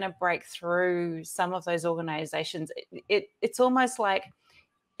that's going to break through some of those organizations. It's almost like,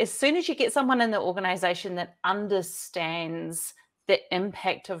 as soon as you get someone in the organization that understands the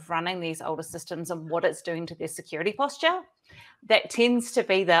impact of running these older systems and what it's doing to their security posture, that tends to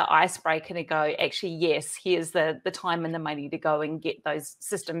be the icebreaker to go, actually, yes, here's the time and the money to go and get those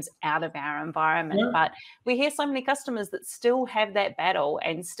systems out of our environment. Yeah. But we hear so many customers that still have that battle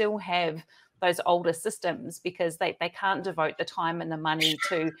and still have those older systems because they can't devote the time and the money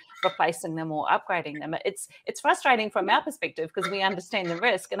to replacing them or upgrading them. It's frustrating from our perspective because we understand the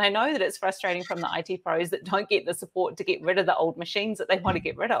risk. And I know that it's frustrating from the IT pros that don't get the support to get rid of the old machines that they want to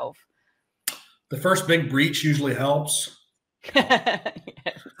get rid of. The first big breach usually helps. Yes.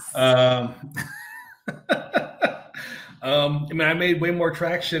 I mean, I made way more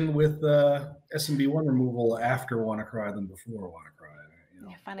traction with SMB1 removal after WannaCry than before WannaCry.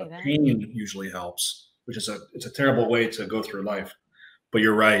 Yeah, funny that. Pain usually helps, which is it's a terrible way to go through life. But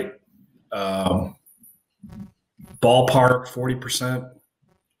you're right. Ballpark 40%,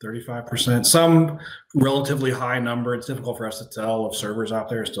 35%, some relatively high number. It's difficult for us to tell if servers out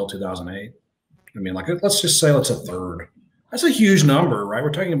there. It's still 2008. I mean, like, let's just say it's a third. That's a huge number, right?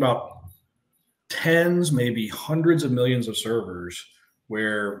 We're talking about tens, maybe hundreds of millions of servers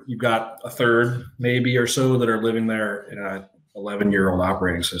where you've got a third maybe or so that are living there in a 11-year-old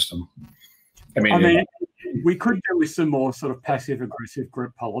operating system. I mean, we could go with some more sort of passive-aggressive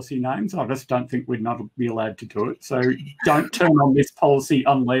group policy names. I just don't think we'd not be allowed to do it. So don't turn on this policy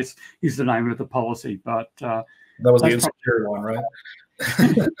unless is the name of the policy. But that was the insecure one, right?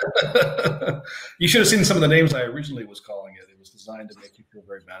 You should have seen some of the names I originally was calling it. It was designed to make you feel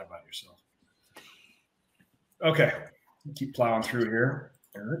very bad about yourself. Okay, keep plowing through here,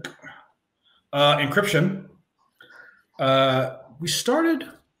 Eric. Encryption. We started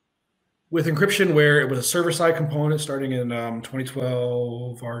with encryption where it was a server-side component starting in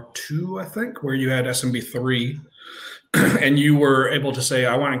 2012 R2, I think, where you had SMB3, and you were able to say,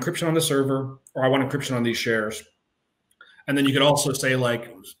 I want encryption on the server, or I want encryption on these shares. And then you could also say,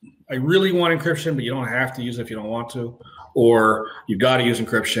 like, I really want encryption, but you don't have to use it if you don't want to. Or you've got to use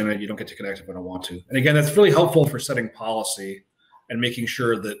encryption and you don't get to connect if you don't want to. And again, that's really helpful for setting policy and making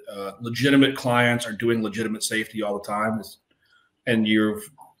sure that legitimate clients are doing legitimate safety all the time. And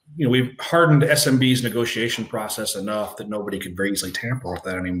we've hardened SMB's negotiation process enough that nobody could very easily tamper with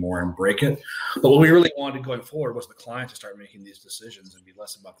that anymore and break it. But what we really wanted going forward was the client to start making these decisions and be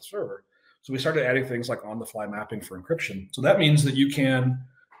less about the server. So we started adding things like on-the-fly mapping for encryption. So that means that you can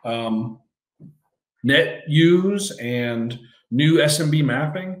net use and new SMB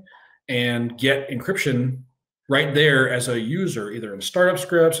mapping and get encryption right there as a user, either in startup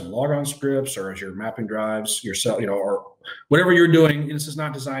scripts and logon scripts, or as your mapping drives yourself, or whatever you're doing. This is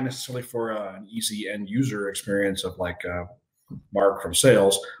not designed necessarily for an easy end user experience of like Mark from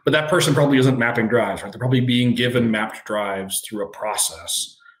sales, but that person probably isn't mapping drives, right? They're probably being given mapped drives through a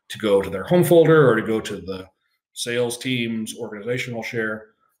process to go to their home folder or to go to the sales team's organizational share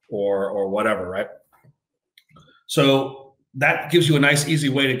or whatever, right? So that gives you a nice, easy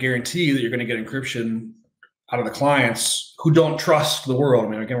way to guarantee that you're going to get encryption out of the clients who don't trust the world. I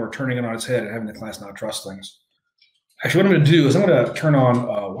mean, again, we're turning it on its head and having the clients not trust things. Actually, what I'm going to do is I'm going to turn on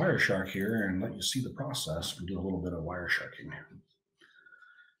Wireshark here and let you see the process. We'll do a little bit of Wiresharking here.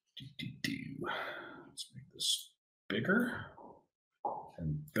 Let's make this bigger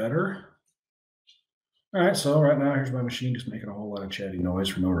and better. All right, so right now, here's my machine just making a whole lot of chatty noise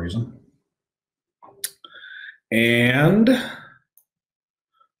for no reason. And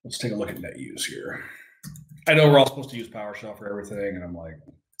let's take a look at net use here. I know we're all supposed to use PowerShell for everything, and I'm like,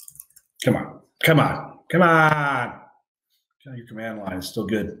 come on. Your command line is still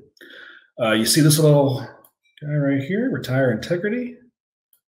good. You see this little guy right here, retire integrity,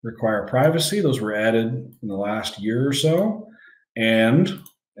 require privacy. Those were added in the last year or so. And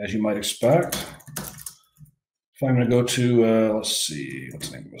as you might expect, if I'm going to go to, let's see, what's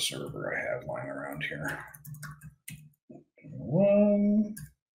the name of the server I have lying around here?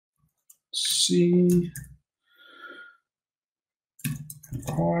 C,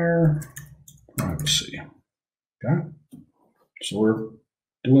 require privacy. Okay. So we're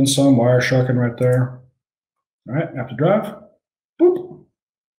doing some Wiresharking right there. All right, app to drive. Boop.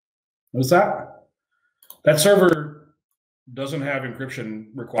 Notice that? That server doesn't have encryption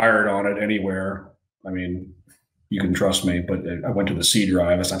required on it anywhere. I mean, you can trust me, but I went to the C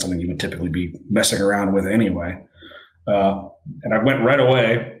drive. It's not something you would typically be messing around with anyway. And I went right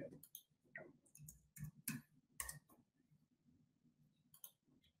away.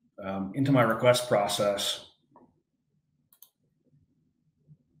 Into my request process.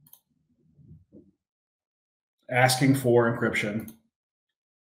 Asking for encryption.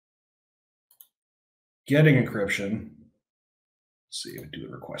 Getting encryption. Let's see if we do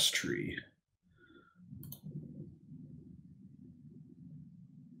the request tree.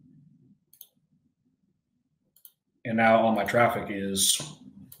 And now all my traffic is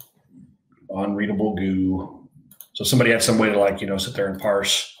unreadable goo. So somebody had some way to, like, sit there and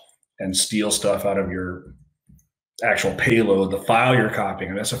parse and steal stuff out of your actual payload, the file you're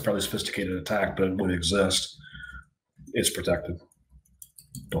copying, and that's a fairly sophisticated attack, but it would exist, it's protected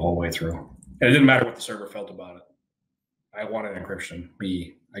the whole way through. And it didn't matter what the server felt about it. I wanted encryption.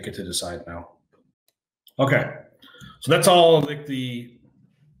 I get to decide now. Okay, so that's all like the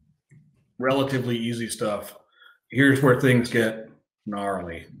relatively easy stuff. Here's where things get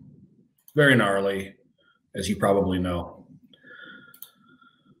gnarly, very gnarly, as you probably know.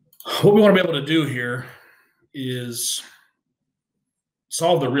 What we want to be able to do here is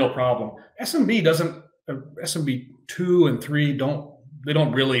solve the real problem. SMB doesn't, SMB 2 and 3 don't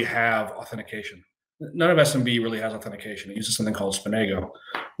really have authentication. None of SMB really has authentication. It uses something called Spinago,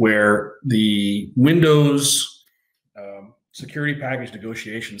 where the Windows security package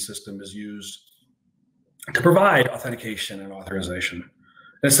negotiation system is used to provide authentication and authorization.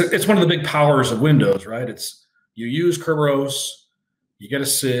 It's one of the big powers of Windows, right? It's you use Kerberos, you get a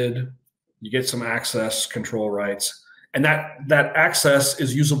SID, you get some access control rights, and that access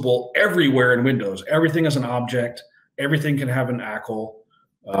is usable everywhere in Windows. Everything is an object. Everything can have an ACL,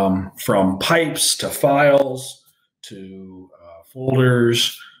 from pipes to files to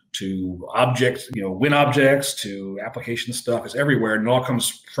folders to objects, Win objects to application stuff. It's everywhere, and it all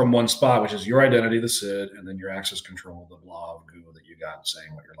comes from one spot, which is your identity, the SID, and then your access control, the blob goo that you got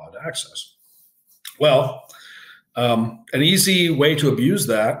saying what you're allowed to access. Well, an easy way to abuse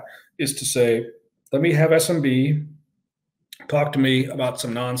that is to say, let me have SMB talk to me about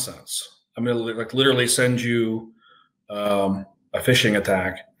some nonsense. I'm going to literally send you a phishing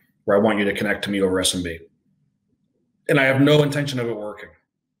attack where I want you to connect to me over SMB. And I have no intention of it working.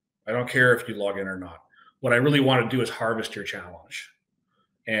 I don't care if you log in or not. What I really want to do is harvest your challenge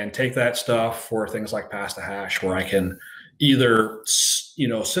and take that stuff for things like pass the hash, where I can either,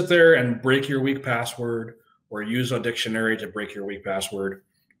 sit there and break your weak password, or use a dictionary to break your weak password,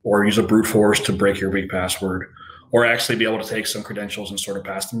 or use a brute force to break your weak password, or actually be able to take some credentials and sort of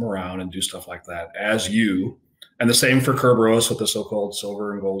pass them around and do stuff like that as you. And the same for Kerberos with the so-called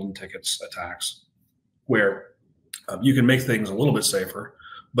silver and golden tickets attacks, where you can make things a little bit safer.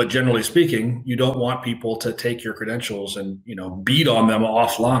 But generally speaking, you don't want people to take your credentials and beat on them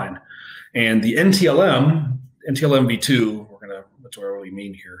offline. And the NTLM v2, that's what I really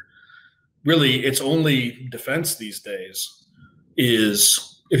mean here. Really, its only defense these days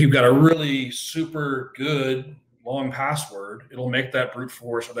is if you've got a really super good long password, it'll make that brute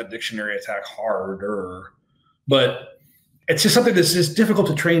force or that dictionary attack harder. But it's just something that's just difficult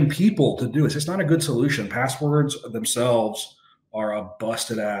to train people to do. It's just not a good solution. Passwords themselves are a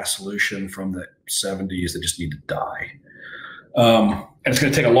busted ass solution from the 70s that just need to die. And it's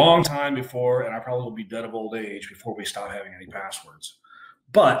going to take a long time before, and I probably will be dead of old age before we stop having any passwords.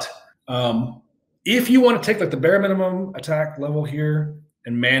 But if you want to take the bare minimum attack level here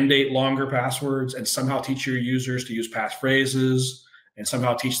and mandate longer passwords and somehow teach your users to use passphrases and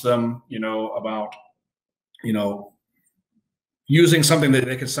somehow teach them, about, using something that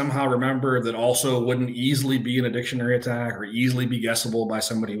they could somehow remember that also wouldn't easily be in a dictionary attack or easily be guessable by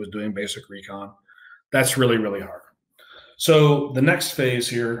somebody who was doing basic recon, that's really, really hard. So the next phase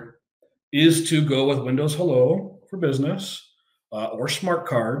here is to go with Windows Hello for Business or smart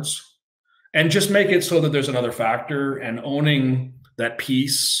cards, and just make it so that there's another factor, and owning that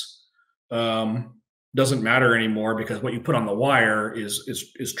piece doesn't matter anymore, because what you put on the wire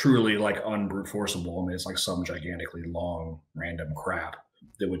is truly like unbrute forceable. I mean, it's like some gigantically long random crap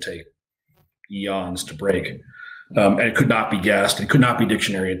that would take eons to break. And it could not be guessed. It could not be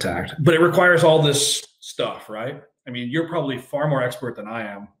dictionary attacked, but it requires all this stuff, right? I mean, you're probably far more expert than I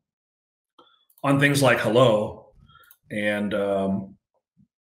am on things like hello and,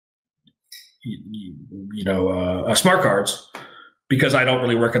 smart cards, because I don't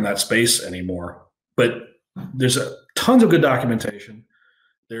really work in that space anymore. But there's tons of good documentation.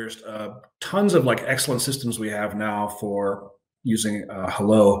 There's tons of excellent systems we have now for using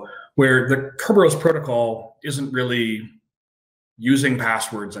hello, where the Kerberos protocol isn't really using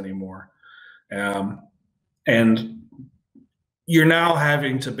passwords anymore. And you're now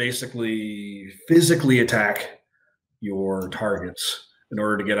having to basically physically attack your targets in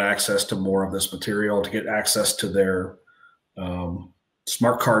order to get access to more of this material, to get access to their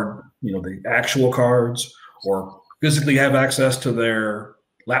smart card, the actual cards, or physically have access to their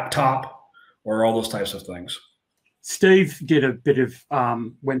laptop, or all those types of things. Steve did a bit of,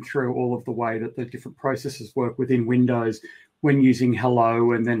 went through all of the way that the different processes work within Windows when using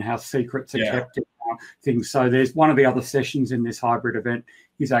hello, and then how secrets are kept and things. So there's one of the other sessions in this hybrid event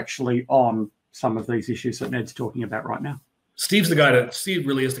is actually on some of these issues that Ned's talking about right now. Steve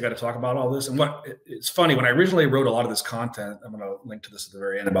really is the guy to talk about all this. And it's funny, when I originally wrote a lot of this content, I'm going to link to this at the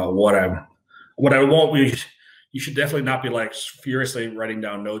very end, about what I want you should definitely not be like furiously writing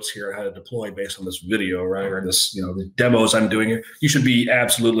down notes here on how to deploy based on this video, right? Or this, the demos I'm doing here. You should be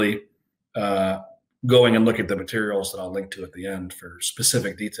absolutely going and looking at the materials that I'll link to at the end for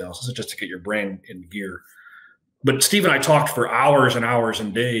specific details. This is just to get your brain in gear. But Steve and I talked for hours and hours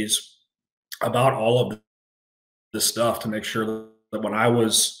and days about all of this stuff to make sure that when I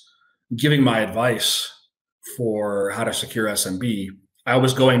was giving my advice for how to secure SMB, I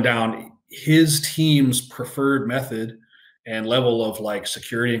was going down his team's preferred method and level of like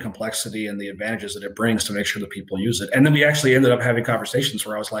security and complexity and the advantages that it brings to make sure that people use it. And then we actually ended up having conversations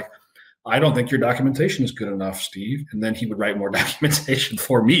where I was like, I don't think your documentation is good enough, Steve. And then he would write more documentation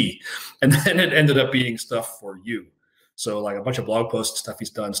for me. And then it ended up being stuff for you. So like a bunch of blog posts, stuff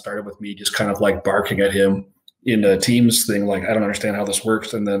he's done started with me just kind of like barking at him in a Teams thing, like, I don't understand how this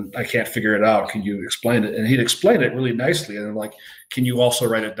works. And then I can't figure it out. Can you explain it? And he'd explain it really nicely. And I'm like, can you also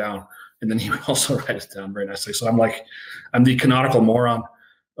write it down? And then he would also write it down very nicely. So I'm like, I'm the canonical moron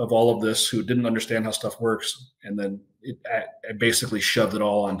of all of this who didn't understand how stuff works. And then I basically shoved it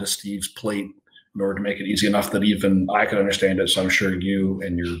all onto Steve's plate in order to make it easy enough that even I could understand it. So I'm sure you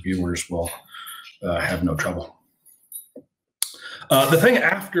and your viewers will have no trouble. The thing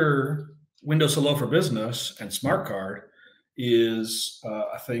after Windows Hello for Business and Smart Card is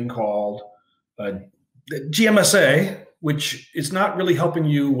a thing called GMSA, which is not really helping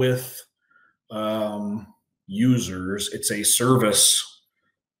you with users. It's a service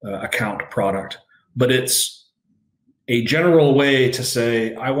account product, but it's a general way to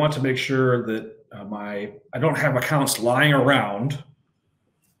say, I want to make sure that I don't have accounts lying around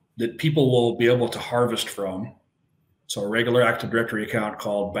that people will be able to harvest from. So a regular Active Directory account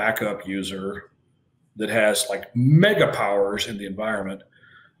called backup user that has like mega powers in the environment.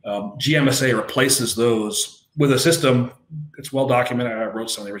 GMSA replaces those with a system. It's well documented. I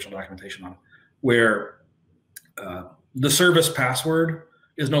wrote some of the original documentation on it, where the service password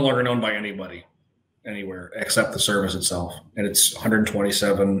is no longer known by anybody anywhere except the service itself. And it's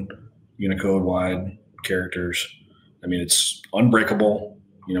 127 Unicode wide characters. I mean, it's unbreakable.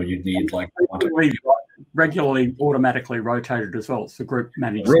 You'd need like regularly automatically rotated as well. It's the group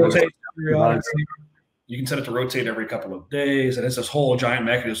managed. You can set it to rotate every couple of days. And it's this whole giant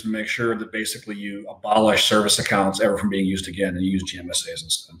mechanism to make sure that basically you abolish service accounts ever from being used again and you use GMSAs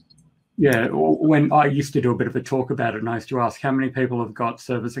instead. Yeah, when I used to do a bit of a talk about it, and I used to ask how many people have got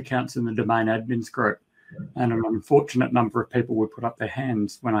service accounts in the domain admins group. And an unfortunate number of people would put up their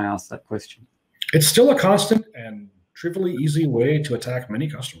hands when I asked that question. It's still a constant and trivially easy way to attack many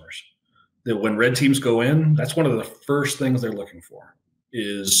customers. That when red teams go in, that's one of the first things they're looking for,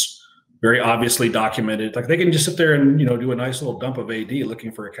 is very obviously documented. Like they can just sit there and do a nice little dump of AD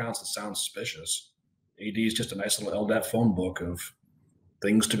looking for accounts that sound suspicious. AD is just a nice little LDAP phone book of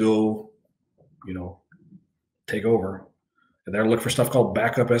things to go, take over. And they're looking for stuff called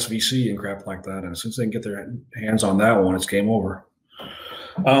backup SVC and crap like that. And as soon as they can get their hands on that one, it's game over.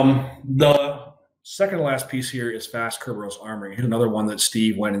 The second to last piece here is fast Kerberos armoring. Here's another one that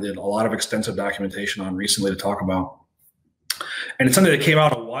Steve went and did a lot of extensive documentation on recently to talk about. And it's something that came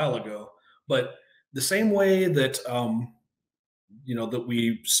out a while ago. But the same way that, that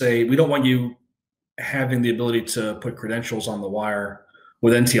we say we don't want you having the ability to put credentials on the wire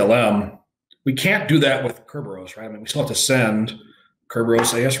with NTLM, we can't do that with Kerberos, right? I mean, we still have to send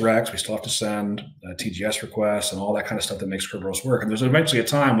Kerberos ASREX, we still have to send TGS requests and all that kind of stuff that makes Kerberos work. And there's eventually a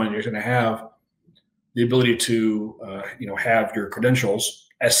time when you're going to have the ability to, have your credentials,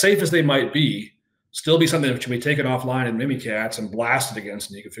 as safe as they might be, still be something that should be taken offline in Mimikatz and blasted against,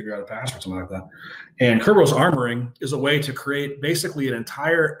 and you can figure out a password, something like that. And Kerberos armoring is a way to create basically an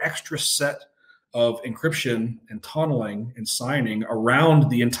entire extra set of encryption and tunneling and signing around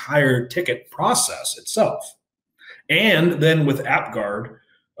the entire ticket process itself. And then with AppGuard,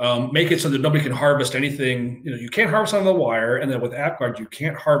 make it so that nobody can harvest anything. You can't harvest on the wire, and then with AppGuard, you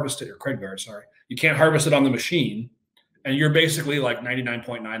can't harvest it, or CredGuard, sorry. You can't harvest it on the machine, and you're basically like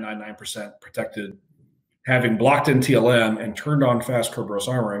 99.999% protected, having blocked NTLM and turned on fast Kerberos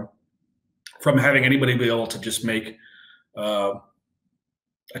armoring from having anybody be able to just make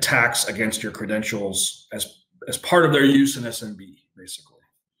attacks against your credentials as part of their use in SMB, basically.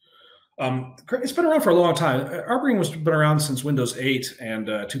 It's been around for a long time. Armoring has been around since Windows 8 and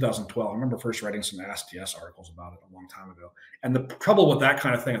 2012. I remember first writing some AskTS articles about it a long time ago. And the trouble with that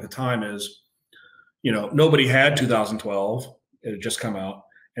kind of thing at the time is, nobody had 2012. It had just come out.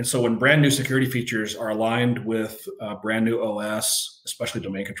 And so when brand new security features are aligned with brand new OS, especially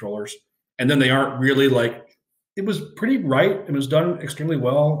domain controllers, and then they aren't really it was pretty right. It was done extremely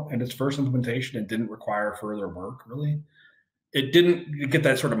well. And its first implementation, it didn't require further work, really. It didn't get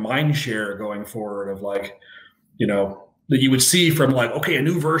that sort of mind share going forward of that you would see from like, okay, a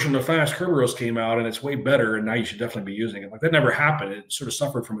new version of Fast Kerberos came out and it's way better, and now you should definitely be using it. Like that never happened. It sort of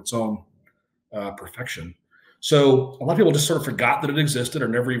suffered from its own perfection. So a lot of people just sort of forgot that it existed or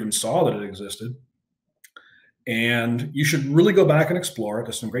never even saw that it existed. And you should really go back and explore it.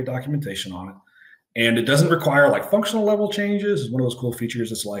 There's some great documentation on it. And it doesn't require like functional level changes. It's one of those cool features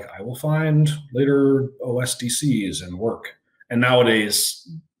that's like, I will find later OSDCs and work. And nowadays,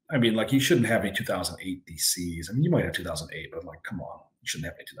 I mean, like you shouldn't have any 2008 DCs. I mean, you might have 2008, but like, come on, you shouldn't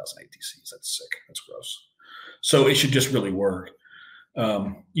have any 2008 DCs. That's sick. That's gross. So it should just really work.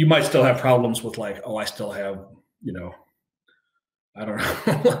 You might still have problems with like, oh, I still have, I don't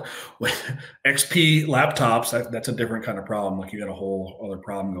know, XP laptops. That's a different kind of problem. Like you got a whole other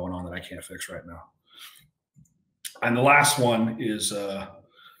problem going on that I can't fix right now. And the last one is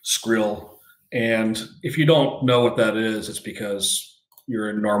Skrill. And if you don't know what that is, it's because you're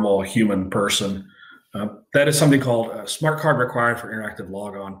a normal human person. That is something called a smart card required for interactive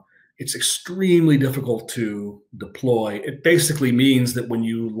logon. It's extremely difficult to deploy. It basically means that when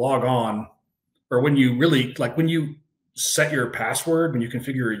you log on, or when you really, like when you set your password, when you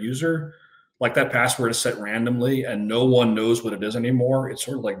configure a user, like that password is set randomly and no one knows what it is anymore. It's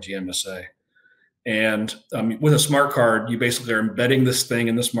sort of like GMSA. And with a smart card, you basically are embedding this thing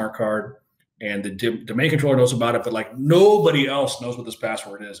in the smart card, and the domain controller knows about it, but like nobody else knows what this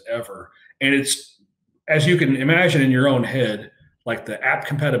password is ever. And it's, as you can imagine in your own head, like the app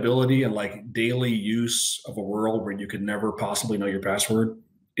compatibility and like daily use of a world where you could never possibly know your password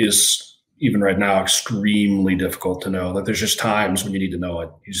is, even right now, extremely difficult to know. Like there's just times when you need to know it.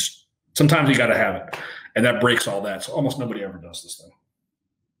 Sometimes you got to have it, and that breaks all that. So almost nobody ever does this thing.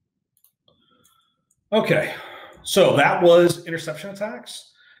 Okay, so that was interception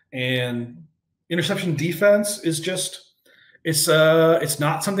attacks, and interception defense is just, it's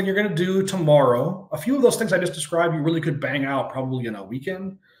not something you're going to do tomorrow. A few of those things I just described, you really could bang out probably in a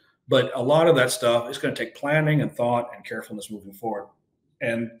weekend, but a lot of that stuff is going to take planning and thought and carefulness moving forward.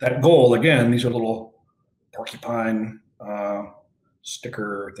 And that goal, again, these are little porcupine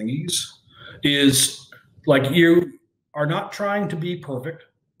sticker thingies, is like you are not trying to be perfect.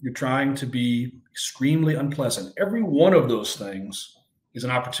 You're trying to be extremely unpleasant. Every one of those things is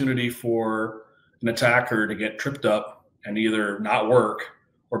an opportunity for an attacker to get tripped up and either not work,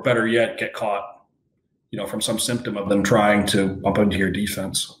 or better yet, get caught, from some symptom of them trying to bump into your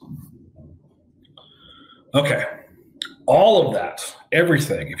defense. Okay. All of that,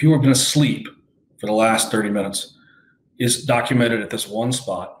 everything, if you were going to sleep for the last 30 minutes, is documented at this one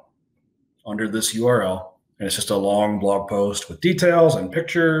spot under this URL. And it's just a long blog post with details and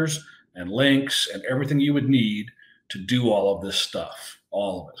pictures and links and everything you would need to do all of this stuff,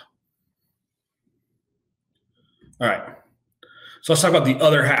 all of it. All right. So let's talk about the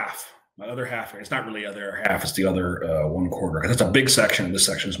other half. My other half here. It's not really other half. It's the other 1/4. That's a big section, and this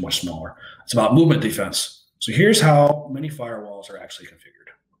section is much smaller. It's about movement defense. So here's how many firewalls are actually configured.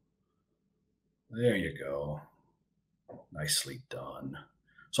 There you go. Nicely done.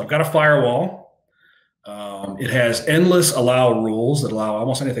 So I've got a firewall. It has endless allow rules that allow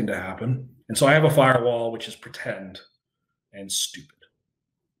almost anything to happen. And so I have a firewall which is pretend and stupid.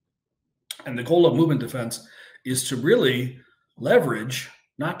 And the goal of movement defense is to really leverage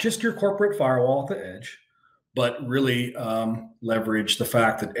not just your corporate firewall at the edge, but really leverage the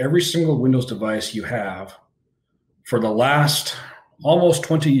fact that every single Windows device you have for the last almost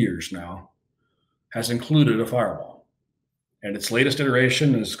 20 years now has included a firewall. And its latest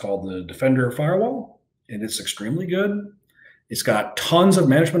iteration is called the Defender Firewall, and it's extremely good. It's got tons of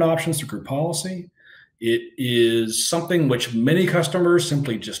management options through group policy. It is something which many customers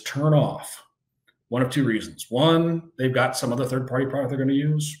simply just turn off. One of two reasons. One, they've got some other third-party product they're going to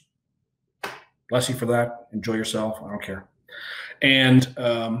use. Bless you for that. Enjoy yourself. I don't care. And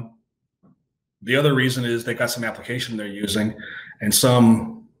the other reason is they've got some application they're using, and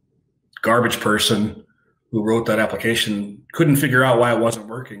some garbage person who wrote that application couldn't figure out why it wasn't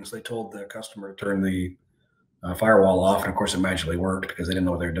working. So they told the customer to turn the firewall off. And of course, it magically worked because they didn't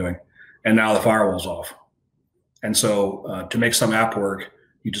know what they were doing. And now the firewall's off. And so to make some app work,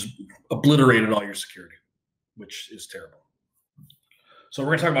 you just obliterated all your security, which is terrible. So we're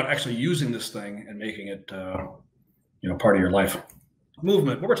going to talk about actually using this thing and making it part of your life.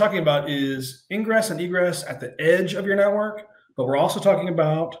 Movement. What we're talking about is ingress and egress at the edge of your network, but we're also talking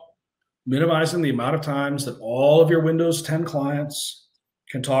about minimizing the amount of times that all of your Windows 10 clients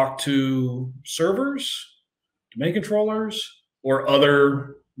can talk to servers, domain controllers, or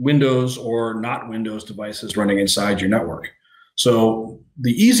other Windows or not Windows devices running inside your network. So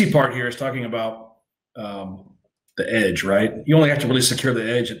the easy part here is talking about the edge, right? You only have to really secure the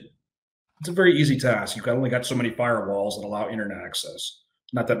edge at It's a very easy task. You've only got so many firewalls that allow internet access.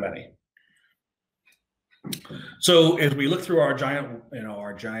 Not that many. So as we look through our giant,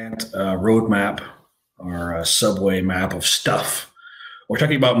 roadmap, our subway map of stuff, we're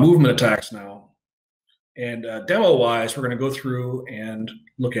talking about movement attacks now. And demo-wise, we're going to go through and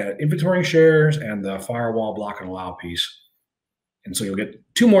look at inventory shares and the firewall block and allow piece. And so you'll get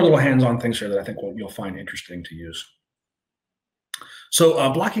two more little hands-on things here that I think you'll find interesting to use.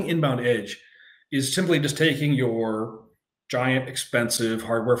 So blocking inbound edge is simply just taking your giant, expensive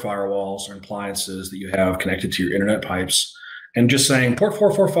hardware firewalls or appliances that you have connected to your internet pipes and just saying port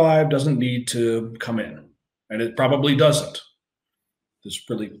 445 doesn't need to come in. And it probably doesn't. There's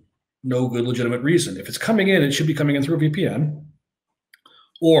really no good legitimate reason. If it's coming in, it should be coming in through a VPN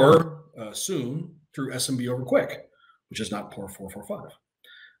or soon through SMB over QUIC, which is not port 445.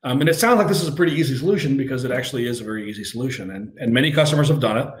 And it sounds like this is a pretty easy solution because it actually is a very easy solution. And many customers have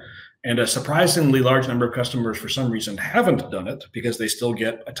done it. And a surprisingly large number of customers, for some reason, haven't done it because they still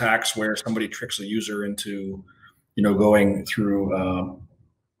get attacks where somebody tricks a user into, going through,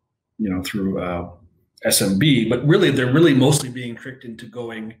 SMB. But really, they're really mostly being tricked into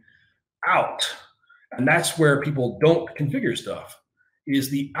going out. And that's where people don't configure stuff, is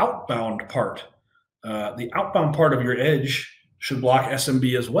the outbound part. The outbound part of your edge should block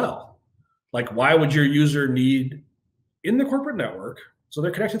SMB as well. Like, why would your user need in the corporate network? So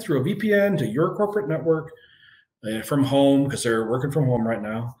they're connected through a VPN to your corporate network from home because they're working from home right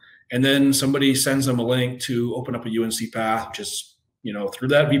now. And then somebody sends them a link to open up a UNC path, which is, through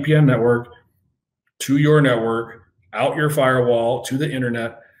that VPN network to your network, out your firewall, to the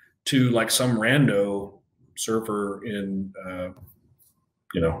internet, to like some rando server in,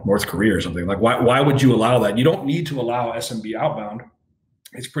 North Korea or something. Like, why would you allow that? You don't need to allow SMB outbound.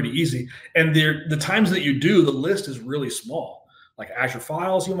 It's pretty easy. And the times that you do, the list is really small. Like Azure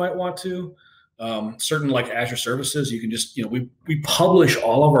files, you might want to. Certain like Azure services, you can just, we publish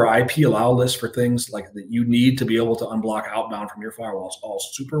all of our IP allow lists for things like that you need to be able to unblock outbound from your firewalls, all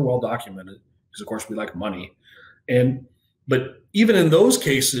super well documented because of course we like money. But even in those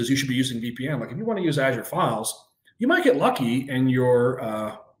cases, you should be using VPN. Like if you want to use Azure files, you might get lucky and your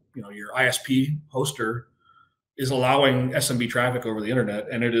ISP hoster is allowing SMB traffic over the internet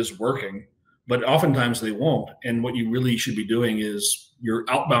and it is working. But oftentimes they won't. And what you really should be doing is your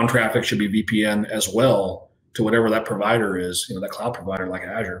outbound traffic should be VPN as well to whatever that provider is, that cloud provider like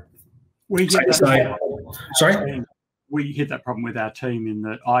Azure. We hit that problem with our team in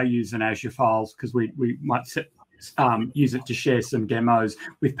that I use an Azure files because we might use it to share some demos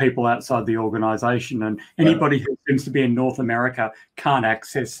with people outside the organization. And anybody who seems to be in North America can't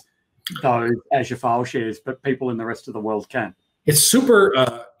access those Azure file shares, but people in the rest of the world can. It's super,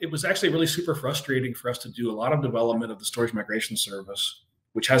 it was actually really super frustrating for us to do a lot of development of the storage migration service,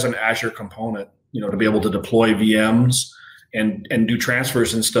 which has an Azure component, to be able to deploy VMs and do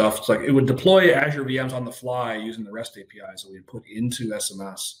transfers and stuff. It's like it would deploy Azure VMs on the fly using the REST APIs that we put into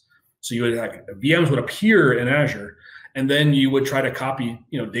SMS. So you would have VMs would appear in Azure, and then you would try to copy,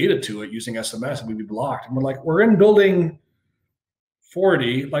 data to it using SMS, and we'd be blocked. And we're like, we're in building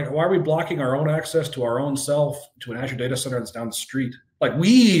 40, like, why are we blocking our own access to our own self to an Azure data center that's down the street? Like,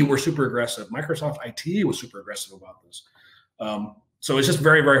 we were super aggressive. Microsoft IT was super aggressive about this. So it's just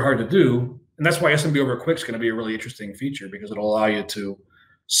very, very hard to do. And that's why SMB over QUIC is going to be a really interesting feature because it'll allow you to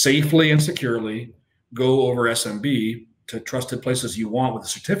safely and securely go over SMB to trusted places you want with a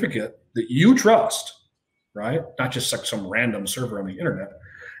certificate that you trust, right? Not just like some random server on the internet.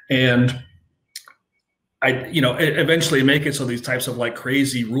 And eventually make it so these types of like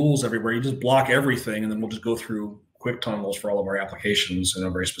crazy rules everywhere, you just block everything and then we'll just go through QUIC tunnels for all of our applications in a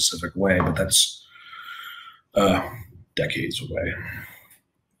very specific way. But that's decades away.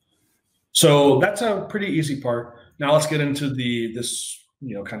 So that's a pretty easy part. Now let's get into this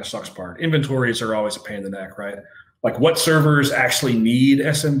kind of sucks part. Inventories are always a pain in the neck, right? Like what servers actually need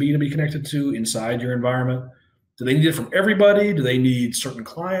SMB to be connected to inside your environment? Do they need it from everybody? Do they need certain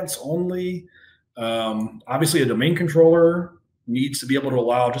clients only? Obviously a domain controller needs to be able to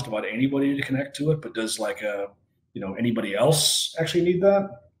allow just about anybody to connect to it, but does like anybody else actually need that?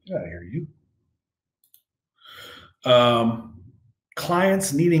 Yeah, I hear you.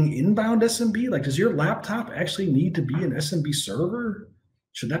 Clients needing inbound SMB, like does your laptop actually need to be an SMB server?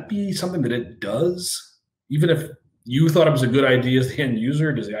 Should that be something that it does? Even if you thought it was a good idea as the end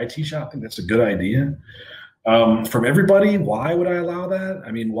user, does the IT shop think that's a good idea? From everybody, why would I allow that?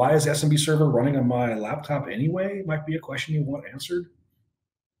 I mean, why is the SMB server running on my laptop anyway? Might be a question you want answered.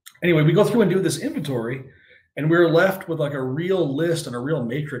 Anyway, we go through and do this inventory, and we're left with like a real list and a real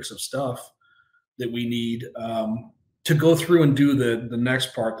matrix of stuff that we need to go through and do the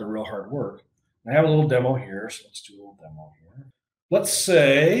next part, the real hard work. I have a little demo here, so let's do a little demo here. Let's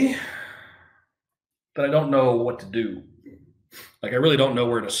say that I don't know what to do. Like I really don't know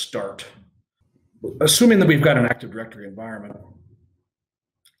where to start. Assuming that we've got an Active Directory environment,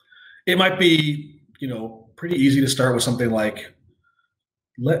 it might be, pretty easy to start with something like,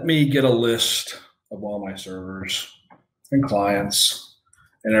 let me get a list of all my servers and clients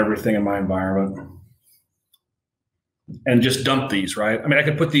and everything in my environment and just dump these, right? I mean, I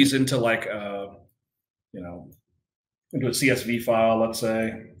could put these into like, into a CSV file, let's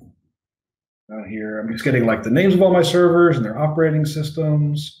say. Down here, I'm just getting like the names of all my servers and their operating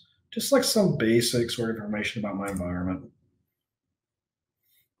systems, just like some basic sort of information about my environment.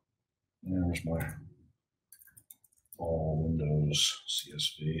 And there's my all Windows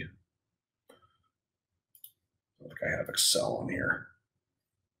CSV. Like I have Excel on here.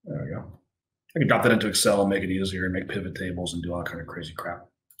 There we go. I can drop that into Excel and make it easier and make pivot tables and do all kind of crazy crap.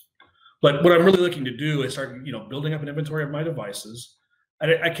 But what I'm really looking to do is start, building up an inventory of my devices.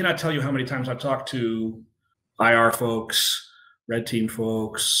 I cannot tell you how many times I've talked to IR folks, red team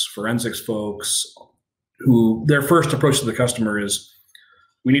folks, forensics folks, who their first approach to the customer is,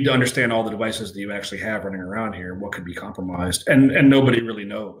 we need to understand all the devices that you actually have running around here, what could be compromised, and nobody really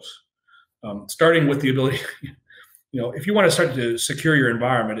knows. Starting with the ability, if you want to start to secure your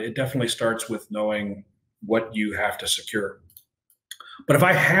environment, it definitely starts with knowing what you have to secure. But if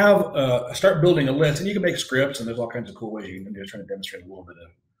I have start building a list, and you can make scripts, and there's all kinds of cool ways you can do, trying to demonstrate a little bit of,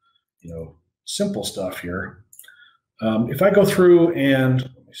 simple stuff here. If I go through and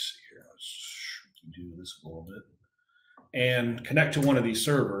let me see here, let's do this a little bit, and connect to one of these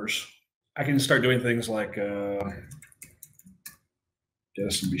servers, I can start doing things like get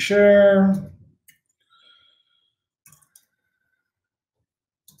SMB share.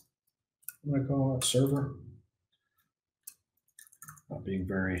 What do I call that? Server. Not being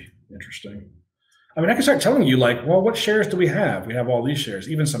very interesting. I mean, I can start telling you like, well, what shares do we have? We have all these shares,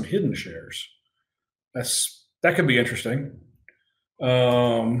 even some hidden shares. That could be interesting.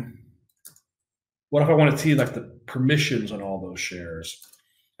 What if I want to see like the permissions on all those shares?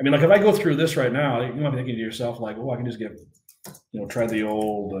 I mean, like if I go through this right now, you might be thinking to yourself like, oh, I can just get, try the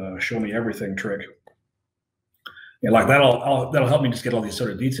old show me everything trick. And like that'll help me just get all these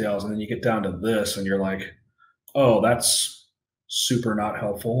sort of details. And then you get down to this and you're like, oh, that's super not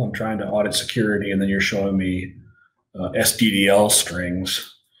helpful. I'm trying to audit security, and then you're showing me SDDL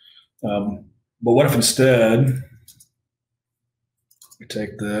strings. But what if instead we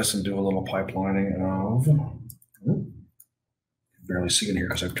take this and do a little pipelining of, barely see it here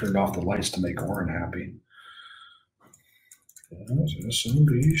because I've turned off the lights to make Oren happy.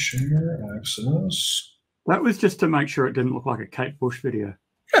 SMB share access. That was just to make sure it didn't look like a Kate Bush video.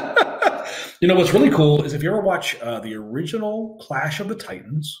 What's really cool is if you ever watch the original Clash of the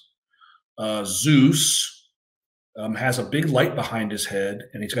Titans, Zeus has a big light behind his head,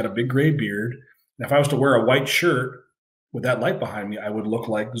 and he's got a big gray beard. And if I was to wear a white shirt with that light behind me, I would look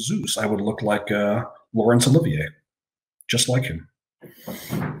like Zeus. I would look like Laurence Olivier, just like him.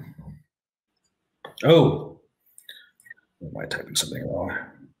 Oh, am I typing something wrong?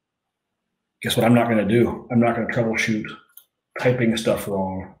 Guess what I'm not going to do? I'm not going to troubleshoot typing stuff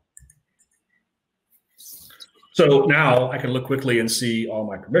wrong. So now I can look quickly and see all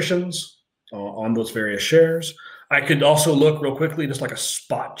my permissions on those various shares. I could also look real quickly, just like a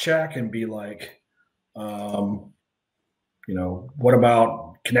spot check, and be like, what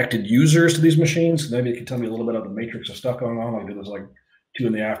about connected users to these machines? Maybe it can tell me a little bit of the matrix of stuff going on. I do this like 2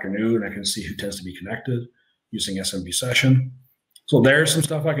 in the afternoon, and I can see who tends to be connected using SMB session. So there's some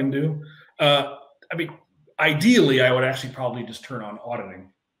stuff I can do. I mean, ideally, I would actually probably just turn on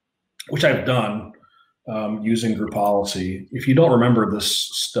auditing, which I've done using group policy. If you don't remember this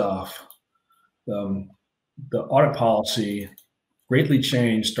stuff, the audit policy greatly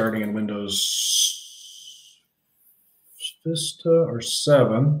changed starting in Windows Vista or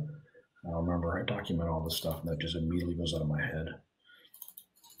 7. I don't remember. I document all this stuff, and that just immediately goes out of my head.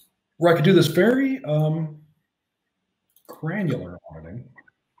 Where I could do this very granular auditing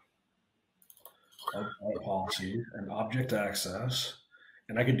of audit policy and object access.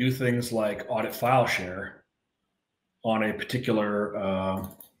 And I could do things like audit file share on a particular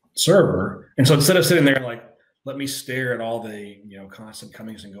server. And so instead of sitting there like, let me stare at all the constant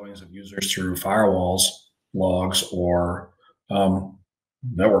comings and goings of users through firewalls, logs, or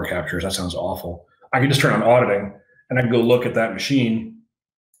network captures, that sounds awful. I can just turn on auditing, and I can go look at that machine.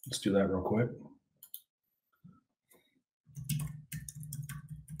 Let's do that real quick.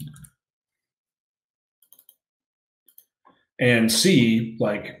 And see,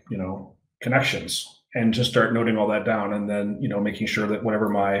 like, connections. and just start noting all that down, and then making sure that whatever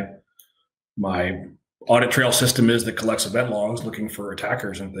my audit trail system is that collects event logs looking for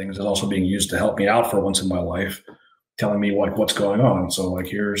attackers and things is also being used to help me out for once in my life, telling me what's going on. So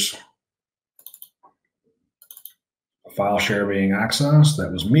here's a file share being accessed.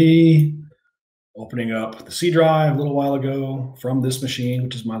 That was me opening up the C drive a little while ago from this machine,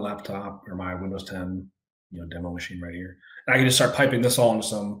 which is my laptop or my Windows 10 demo machine right here. And I can just start piping this all into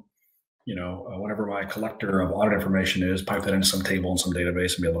some whatever my collector of audit information is, pipe that into some table in some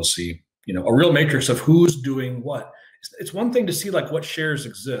database and be able to see a real matrix of who's doing what. It's one thing to see what shares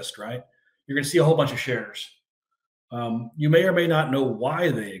exist, right? You're going to see a whole bunch of shares. You may or may not know why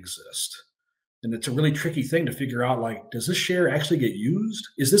they exist. And it's a really tricky thing to figure out, does this share actually get used?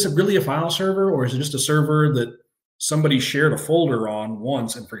 Is this really a file server, or is it just a server that somebody shared a folder on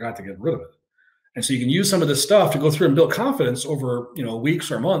once and forgot to get rid of it? And so you can use some of this stuff to go through and build confidence over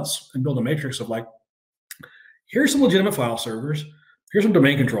weeks or months and build a matrix of here's some legitimate file servers. Here's some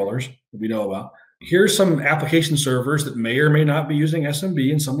domain controllers that we know about. Here's some application servers that may or may not be using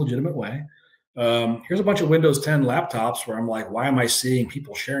SMB in some legitimate way. Here's a bunch of Windows 10 laptops where I'm why am I seeing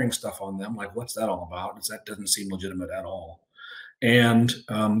people sharing stuff on them? What's that all about? That doesn't seem legitimate at all. And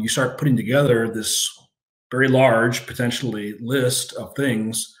you start putting together this very large, potentially, list of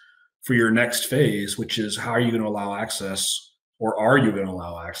things for your next phase, which is how are you going to allow access, or are you going to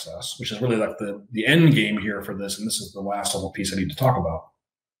allow access, which is really the end game here for this. And this is the last little piece I need to talk about.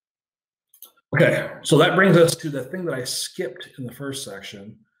 Okay, so that brings us to the thing that I skipped in the first section,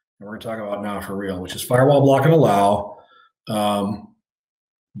 and we're going to talk about now for real, which is firewall block and allow,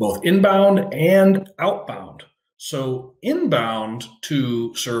 both inbound and outbound. So inbound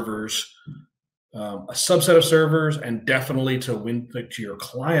to servers, a subset of servers, and definitely to your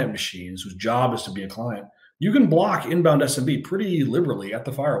client machines whose job is to be a client, you can block inbound SMB pretty liberally at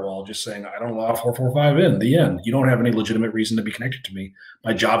the firewall, just saying, I don't allow 445 in, the end. You don't have any legitimate reason to be connected to me.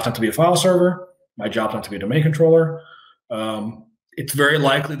 My job's not to be a file server. My job's not to be a domain controller. It's very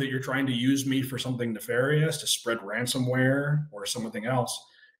likely that you're trying to use me for something nefarious, to spread ransomware or something else.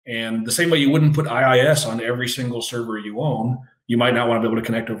 And the same way you wouldn't put IIS on every single server you own, you might not want to be able to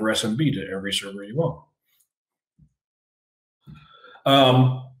connect over SMB to every server you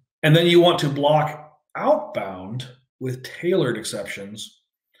own. And then you want to block outbound with tailored exceptions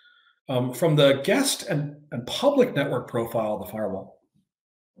from the guest and public network profile of the firewall.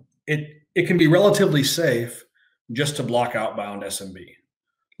 It can be relatively safe just to block outbound SMB.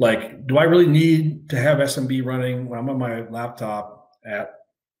 Do I really need to have SMB running when I'm on my laptop at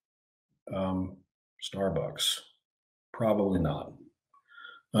Starbucks? Probably not.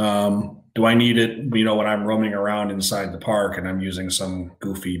 Do I need it, when I'm roaming around inside the park and I'm using some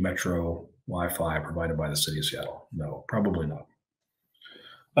goofy metro Wi-Fi provided by the city of Seattle? No, probably not.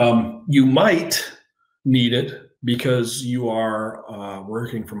 You might need it because you are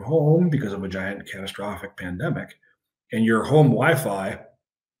working from home because of a giant catastrophic pandemic, and your home Wi-Fi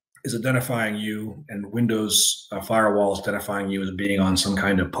is identifying you, and Windows firewall is identifying you as being on some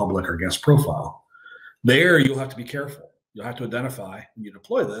kind of public or guest profile. There, you'll have to be careful. You'll have to identify when you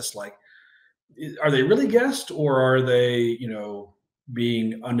deploy this, are they really guests, or are they,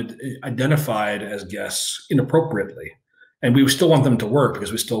 being identified as guests inappropriately? And we still want them to work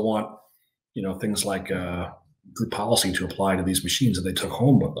because we still want, things like group policy to apply to these machines that they took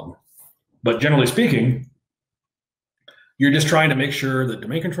home with them. But generally speaking, you're just trying to make sure that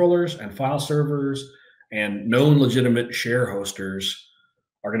domain controllers and file servers and known legitimate share hosters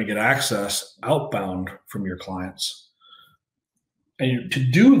are going to get access outbound from your clients. And to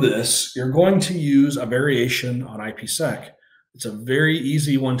do this, you're going to use a variation on IPsec. It's a very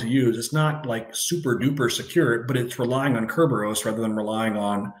easy one to use. It's not super duper secure, but it's relying on Kerberos rather than relying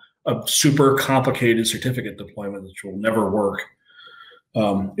on a super complicated certificate deployment, which will never work,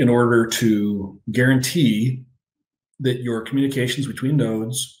 in order to guarantee that your communications between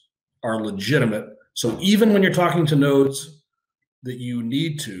nodes are legitimate. So even when you're talking to nodes that you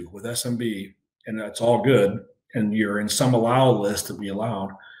need to with SMB, and that's all good, and you're in some allow list that we allowed,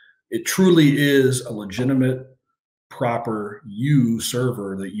 it truly is a legitimate, proper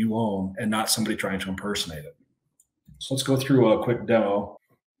server that you own and not somebody trying to impersonate it. So let's go through a quick demo.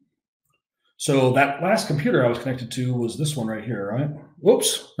 So that last computer I was connected to was this one right here, right?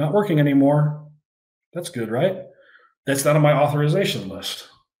 Whoops, not working anymore. That's good, right? That's not on my authorization list.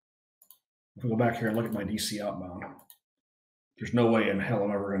 If we go back here and look at my DC outbound, there's no way in hell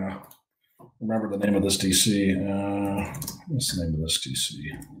I'm ever gonna remember the name of this DC. What's the name of this DC?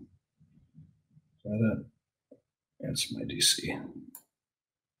 Is that it? That's my DC.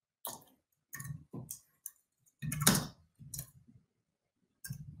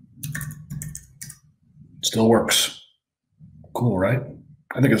 Still works. Cool, right?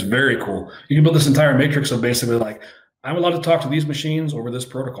 I think it's very cool. You can build this entire matrix of basically like, I'm allowed to talk to these machines over this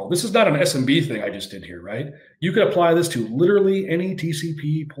protocol. This is not an SMB thing I just did here, right? You could apply this to literally any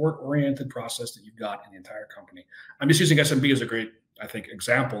TCP port-oriented process that you've got in the entire company. I'm just using SMB as a great, I think,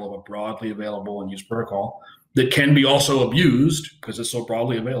 example of a broadly available and used protocol that can be also abused because it's so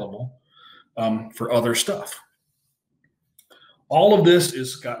broadly available for other stuff. All of this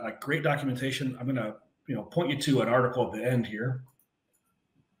is got like great documentation. I'm going to point you to an article at the end here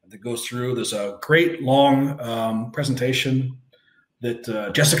that goes through. There's a great long presentation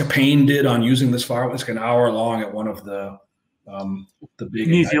that Jessica Payne did on using this firewall. It's like an hour long at one of the big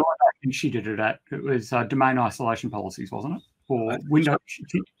New Zealand. I think she did it at. It was domain isolation policies, wasn't it? Or Windows?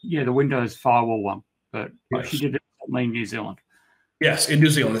 Yeah, the Windows firewall one. But yes. She did it in New Zealand. Yes, in New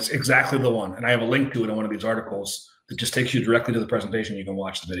Zealand. It's exactly the one. And I have a link to it in one of these articles that just takes you directly to the presentation. You can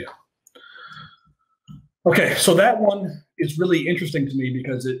watch the video. Okay, so that one is really interesting to me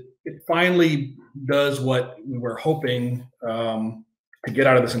because it finally does what we were hoping to get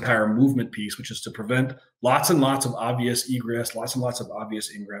out of this entire movement piece, which is to prevent lots and lots of obvious egress, lots and lots of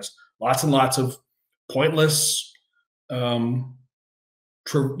obvious ingress, lots and lots of pointless,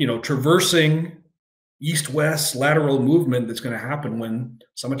 traversing east-west lateral movement that's going to happen when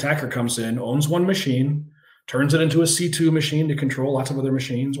some attacker comes in, owns one machine, turns it into a C2 machine to control lots of other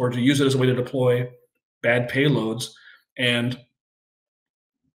machines, or to use it as a way to deploy bad payloads. And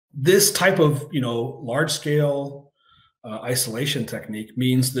this type of large scale isolation technique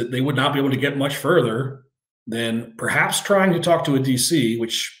means that they would not be able to get much further than perhaps trying to talk to a DC,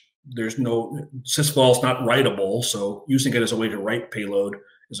 which there's no sysvol is not writable, so using it as a way to write payload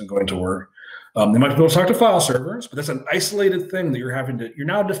isn't going to work. They might be able to talk to file servers, but that's an isolated thing that you're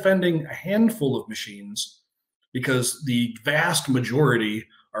now defending a handful of machines because the vast majority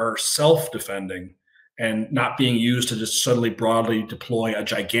are self-defending and not being used to just suddenly broadly deploy a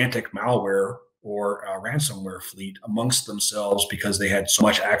gigantic malware or a ransomware fleet amongst themselves because they had so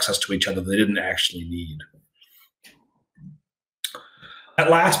much access to each other they didn't actually need. That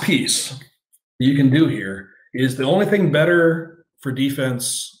last piece you can do here is the only thing better for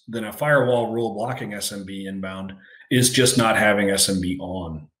defense than a firewall rule blocking SMB inbound is just not having SMB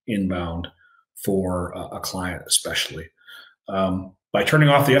on inbound for a client especially. By turning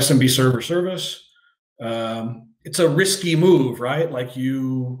off the SMB server service, it's a risky move, right? Like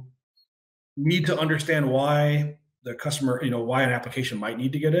you need to understand why the customer, why an application might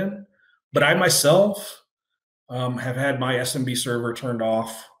need to get in. But I myself have had my SMB server turned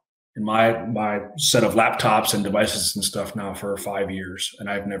off in my set of laptops and devices and stuff now for 5 years, and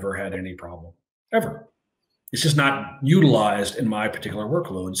I've never had any problem, ever. It's just not utilized in my particular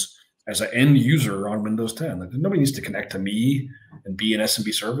workloads as an end user on Windows 10. Like, nobody needs to connect to me and be an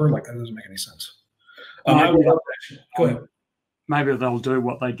SMB server. Like, that doesn't make any sense. Go ahead. Maybe they'll do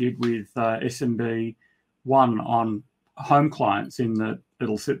what they did with SMB 1 on home clients, in that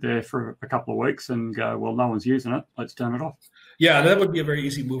it'll sit there for a couple of weeks and go, well, no one's using it, let's turn it off. Yeah, that would be a very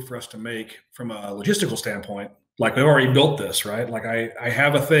easy move for us to make from a logistical standpoint. Like, we've already built this, right? Like, I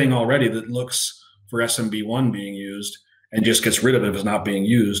have a thing already that looks for SMB1 being used and just gets rid of it if it's not being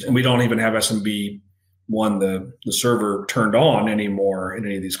used. And we don't even have SMB1, the server, turned on anymore in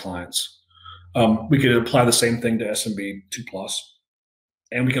any of these clients. We could apply the same thing to SMB2+,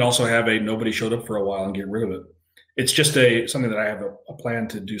 and we can also have a nobody showed up for a while and get rid of it. It's just something that I have a plan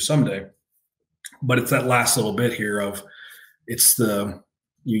to do someday, but it's that last little bit here of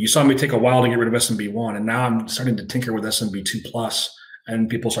you saw me take a while to get rid of SMB1, and now I'm starting to tinker with SMB2+, and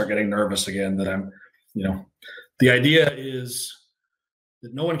people start getting nervous again that I'm, the idea is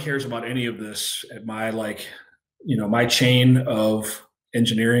that no one cares about any of this at my my chain of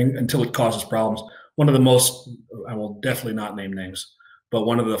engineering until it causes problems. One of the most, I will definitely not name names, but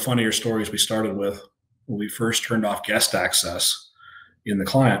one of the funnier stories we started with when we first turned off guest access in the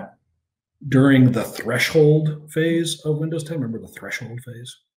client during the threshold phase of Windows 10. Remember the threshold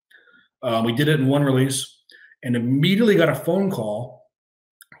phase? We did it in one release and immediately got a phone call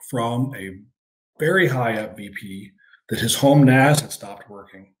from a very high up VP that his home NAS had stopped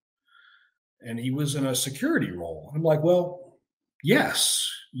working. And he was in a security role. I'm like, well, yes,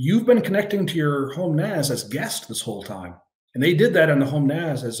 you've been connecting to your home NAS as guest this whole time. And they did that in the home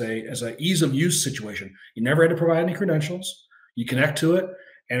NAS as a ease of use situation. You never had to provide any credentials. You connect to it.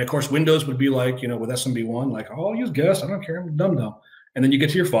 And of course, Windows would be like, with SMB1, like, oh, I'll use guest. I don't care. I'm dumb. And then you get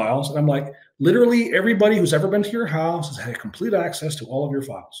to your files. And I'm like, literally everybody who's ever been to your house has had complete access to all of your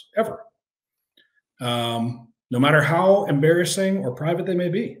files, ever. No matter how embarrassing or private they may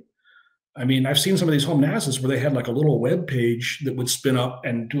be. I mean, I've seen some of these home NASs where they had like a little web page that would spin up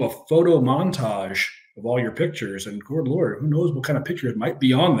and do a photo montage of all your pictures. And good Lord, who knows what kind of pictures might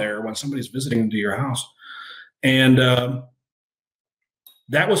be on there when somebody's visiting into your house. And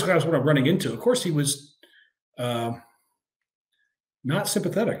that was kind of what I'm running into. Of course, he was not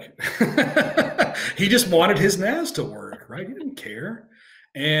sympathetic. He just wanted his NAS to work, right? He didn't care.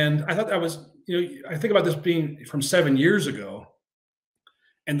 And I thought that was, I think about this being from 7 years ago.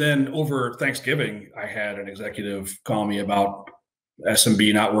 And then over Thanksgiving, I had an executive call me about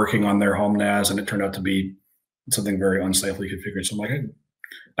SMB not working on their home NAS, and it turned out to be something very unsafely configured. So I'm like,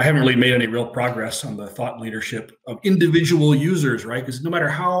 I haven't really made any real progress on the thought leadership of individual users, right? Because no matter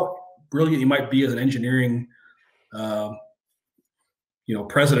how brilliant you might be as an engineering,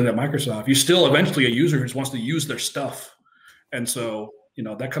 president at Microsoft, you're still eventually a user who just wants to use their stuff. And so,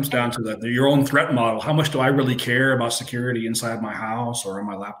 that comes down to your own threat model. How much do I really care about security inside my house or on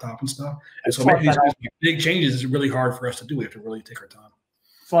my laptop and stuff? And so making these big changes is really hard for us to do. We have to really take our time.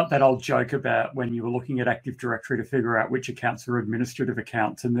 It's like that old joke about when you were looking at Active Directory to figure out which accounts are administrative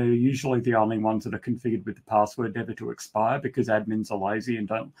accounts, and they're usually the only ones that are configured with the password never to expire because admins are lazy and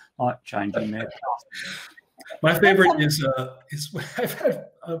don't like changing their password. My favorite is I've had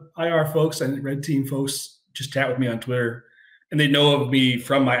IR folks and Red Team folks just chat with me on Twitter, and they know of me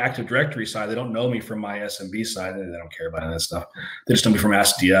from my Active Directory side. They don't know me from my SMB side. They don't care about any of that stuff. They just know me from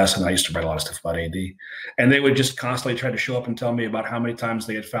AskDS, and I used to write a lot of stuff about AD. And they would just constantly try to show up and tell me about how many times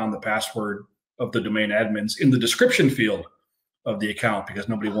they had found the password of the domain admins in the description field of the account because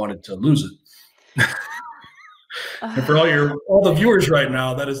nobody wanted to lose it. And for all the viewers right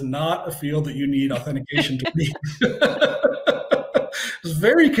now, that is not a field that you need authentication to be. It's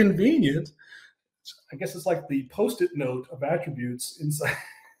very convenient. I guess it's like the Post-it note of attributes inside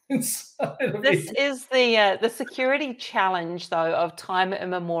of this is the security challenge, though, of time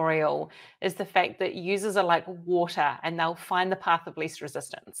immemorial, is the fact that users are like water and they'll find the path of least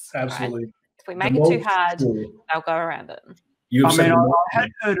resistance. Absolutely. Right? If we make it too hard, they'll go around it. I had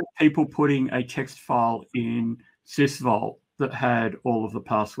heard of people putting a text file in SysVault that had all of the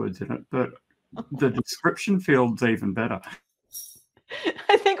passwords in it, but the description field's even better.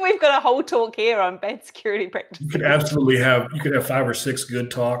 I think we've got a whole talk here on bad security practices. You could absolutely have 5 or 6 good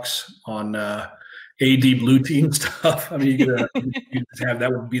talks on AD blue team stuff. I mean, you could have,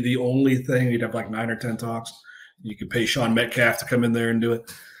 that would be the only thing. You'd have like 9 or 10 talks. You could pay Sean Metcalf to come in there and do it.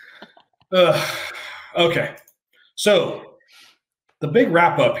 Okay. So the big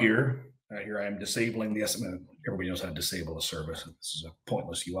wrap up here, here I am disabling the SMB. Everybody knows how to disable a service. This is a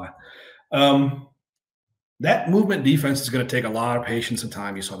pointless UI. That movement defense is going to take a lot of patience and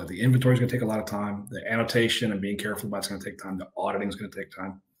time. You saw that the inventory is going to take a lot of time. The annotation and being careful about it's going to take time. The auditing is going to take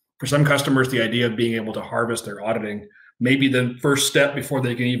time. For some customers, the idea of being able to harvest their auditing may be the first step before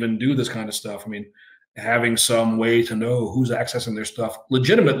they can even do this kind of stuff. I mean, having some way to know who's accessing their stuff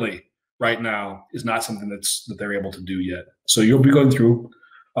legitimately right now is not something that they're able to do yet. So you'll be going through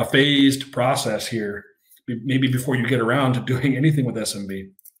a phased process here, maybe before you get around to doing anything with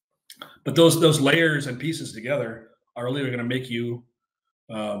SMB. But those layers and pieces together are really going to make you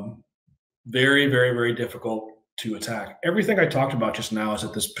very, very, very difficult to attack. Everything I talked about just now is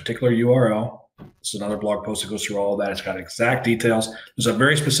at this particular URL. This is another blog post that goes through all of that. It's got exact details. There's a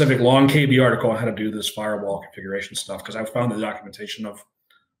very specific long KB article on how to do this firewall configuration stuff, because I found the documentation of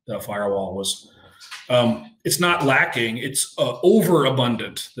the firewall was it's not lacking, it's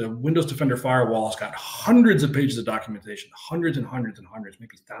overabundant. The Windows Defender firewall has got hundreds of pages of documentation, hundreds and hundreds and hundreds,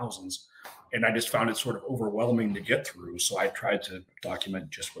 maybe thousands. And I just found it sort of overwhelming to get through. So I tried to document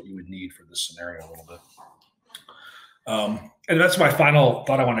just what you would need for this scenario a little bit. And that's my final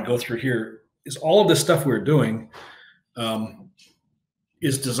thought I want to go through here, is all of this stuff we're doing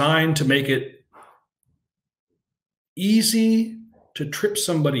is designed to make it easy to trip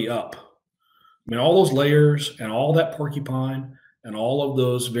somebody up. I mean, all those layers and all that porcupine and all of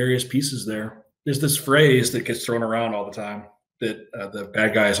those various pieces there's this phrase that gets thrown around all the time that the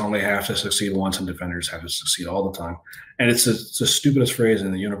bad guys only have to succeed once and defenders have to succeed all the time. And it's the stupidest phrase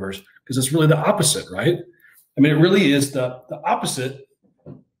in the universe, because it's really the opposite, right? I mean, it really is the opposite.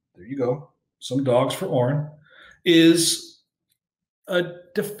 There you go. Some dogs for Oren. Is a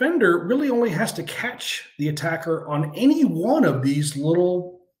defender really only has to catch the attacker on any one of these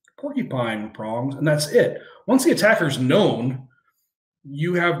little porcupine prongs, and that's it. Once the attacker's known,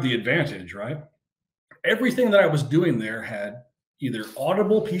 you have the advantage, right? Everything that I was doing there had either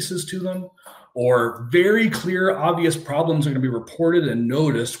audible pieces to them or very clear, obvious problems are going to be reported and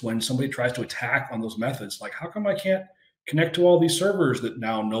noticed when somebody tries to attack on those methods. Like, how come I can't connect to all these servers that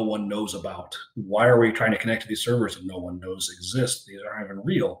now no one knows about? Why are we trying to connect to these servers that no one knows exist? These aren't even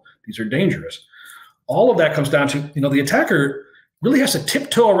real. These are dangerous. All of that comes down to, the attacker really has to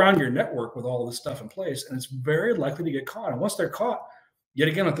tiptoe around your network with all this stuff in place, and it's very likely to get caught. And once they're caught, yet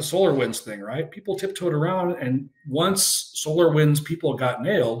again, with the SolarWinds thing, right? People tiptoed around, and once SolarWinds people got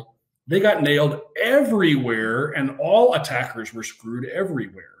nailed, they got nailed everywhere, and all attackers were screwed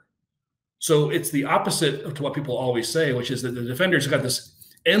everywhere. So it's the opposite of what people always say, which is that the defenders have got this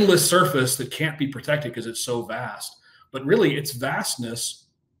endless surface that can't be protected because it's so vast. But really, its vastness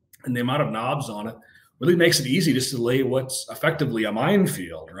and the amount of knobs on it really makes it easy just to lay what's effectively a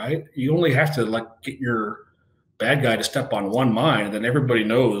minefield, right? You only have to like get your bad guy to step on one mine, and then everybody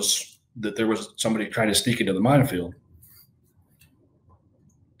knows that there was somebody trying to sneak into the minefield.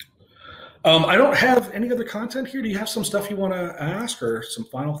 I don't have any other content here. Do you have some stuff you want to ask or some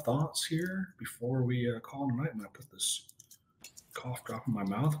final thoughts here before we call it a night? I'm going to put this cough drop in my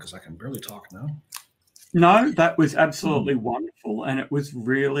mouth because I can barely talk now. No, that was absolutely wonderful. And it was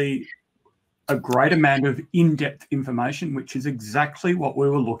really a great amount of in-depth information, which is exactly what we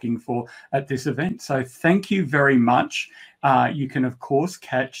were looking for at this event. So thank you very much. You can, of course,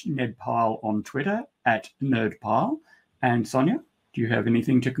 catch Ned Pyle on Twitter at NerdPyle. And Sonia, do you have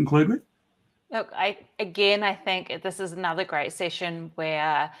anything to conclude with? Look, I think this is another great session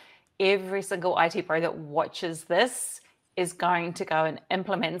where every single IT pro that watches this is going to go and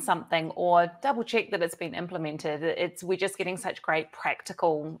implement something or double check that it's been implemented. We're just getting such great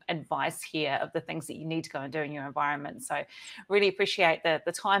practical advice here of the things that you need to go and do in your environment. So really appreciate the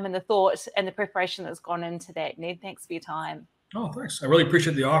time and the thought and the preparation that's gone into that. Ned, thanks for your time. Oh, thanks. I really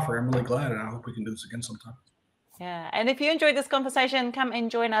appreciate the offer. I'm really glad, and I hope we can do this again sometime. Yeah, and if you enjoyed this conversation, come and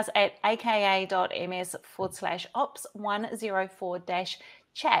join us at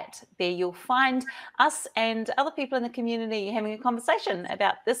aka.ms/ops104-chat. There you'll find us and other people in the community having a conversation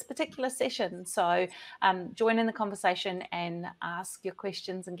about this particular session. So join in the conversation and ask your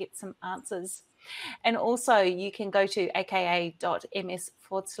questions and get some answers. And also you can go to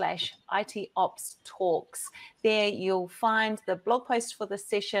aka.ms/ITOpsTalks. There you'll find the blog post for this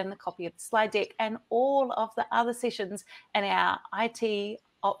session, a copy of the slide deck, and all of the other sessions in our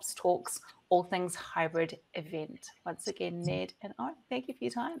ITOpsTalks All Things Hybrid event. Once again, Ned and I, thank you for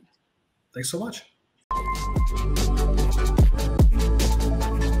your time. Thanks so much.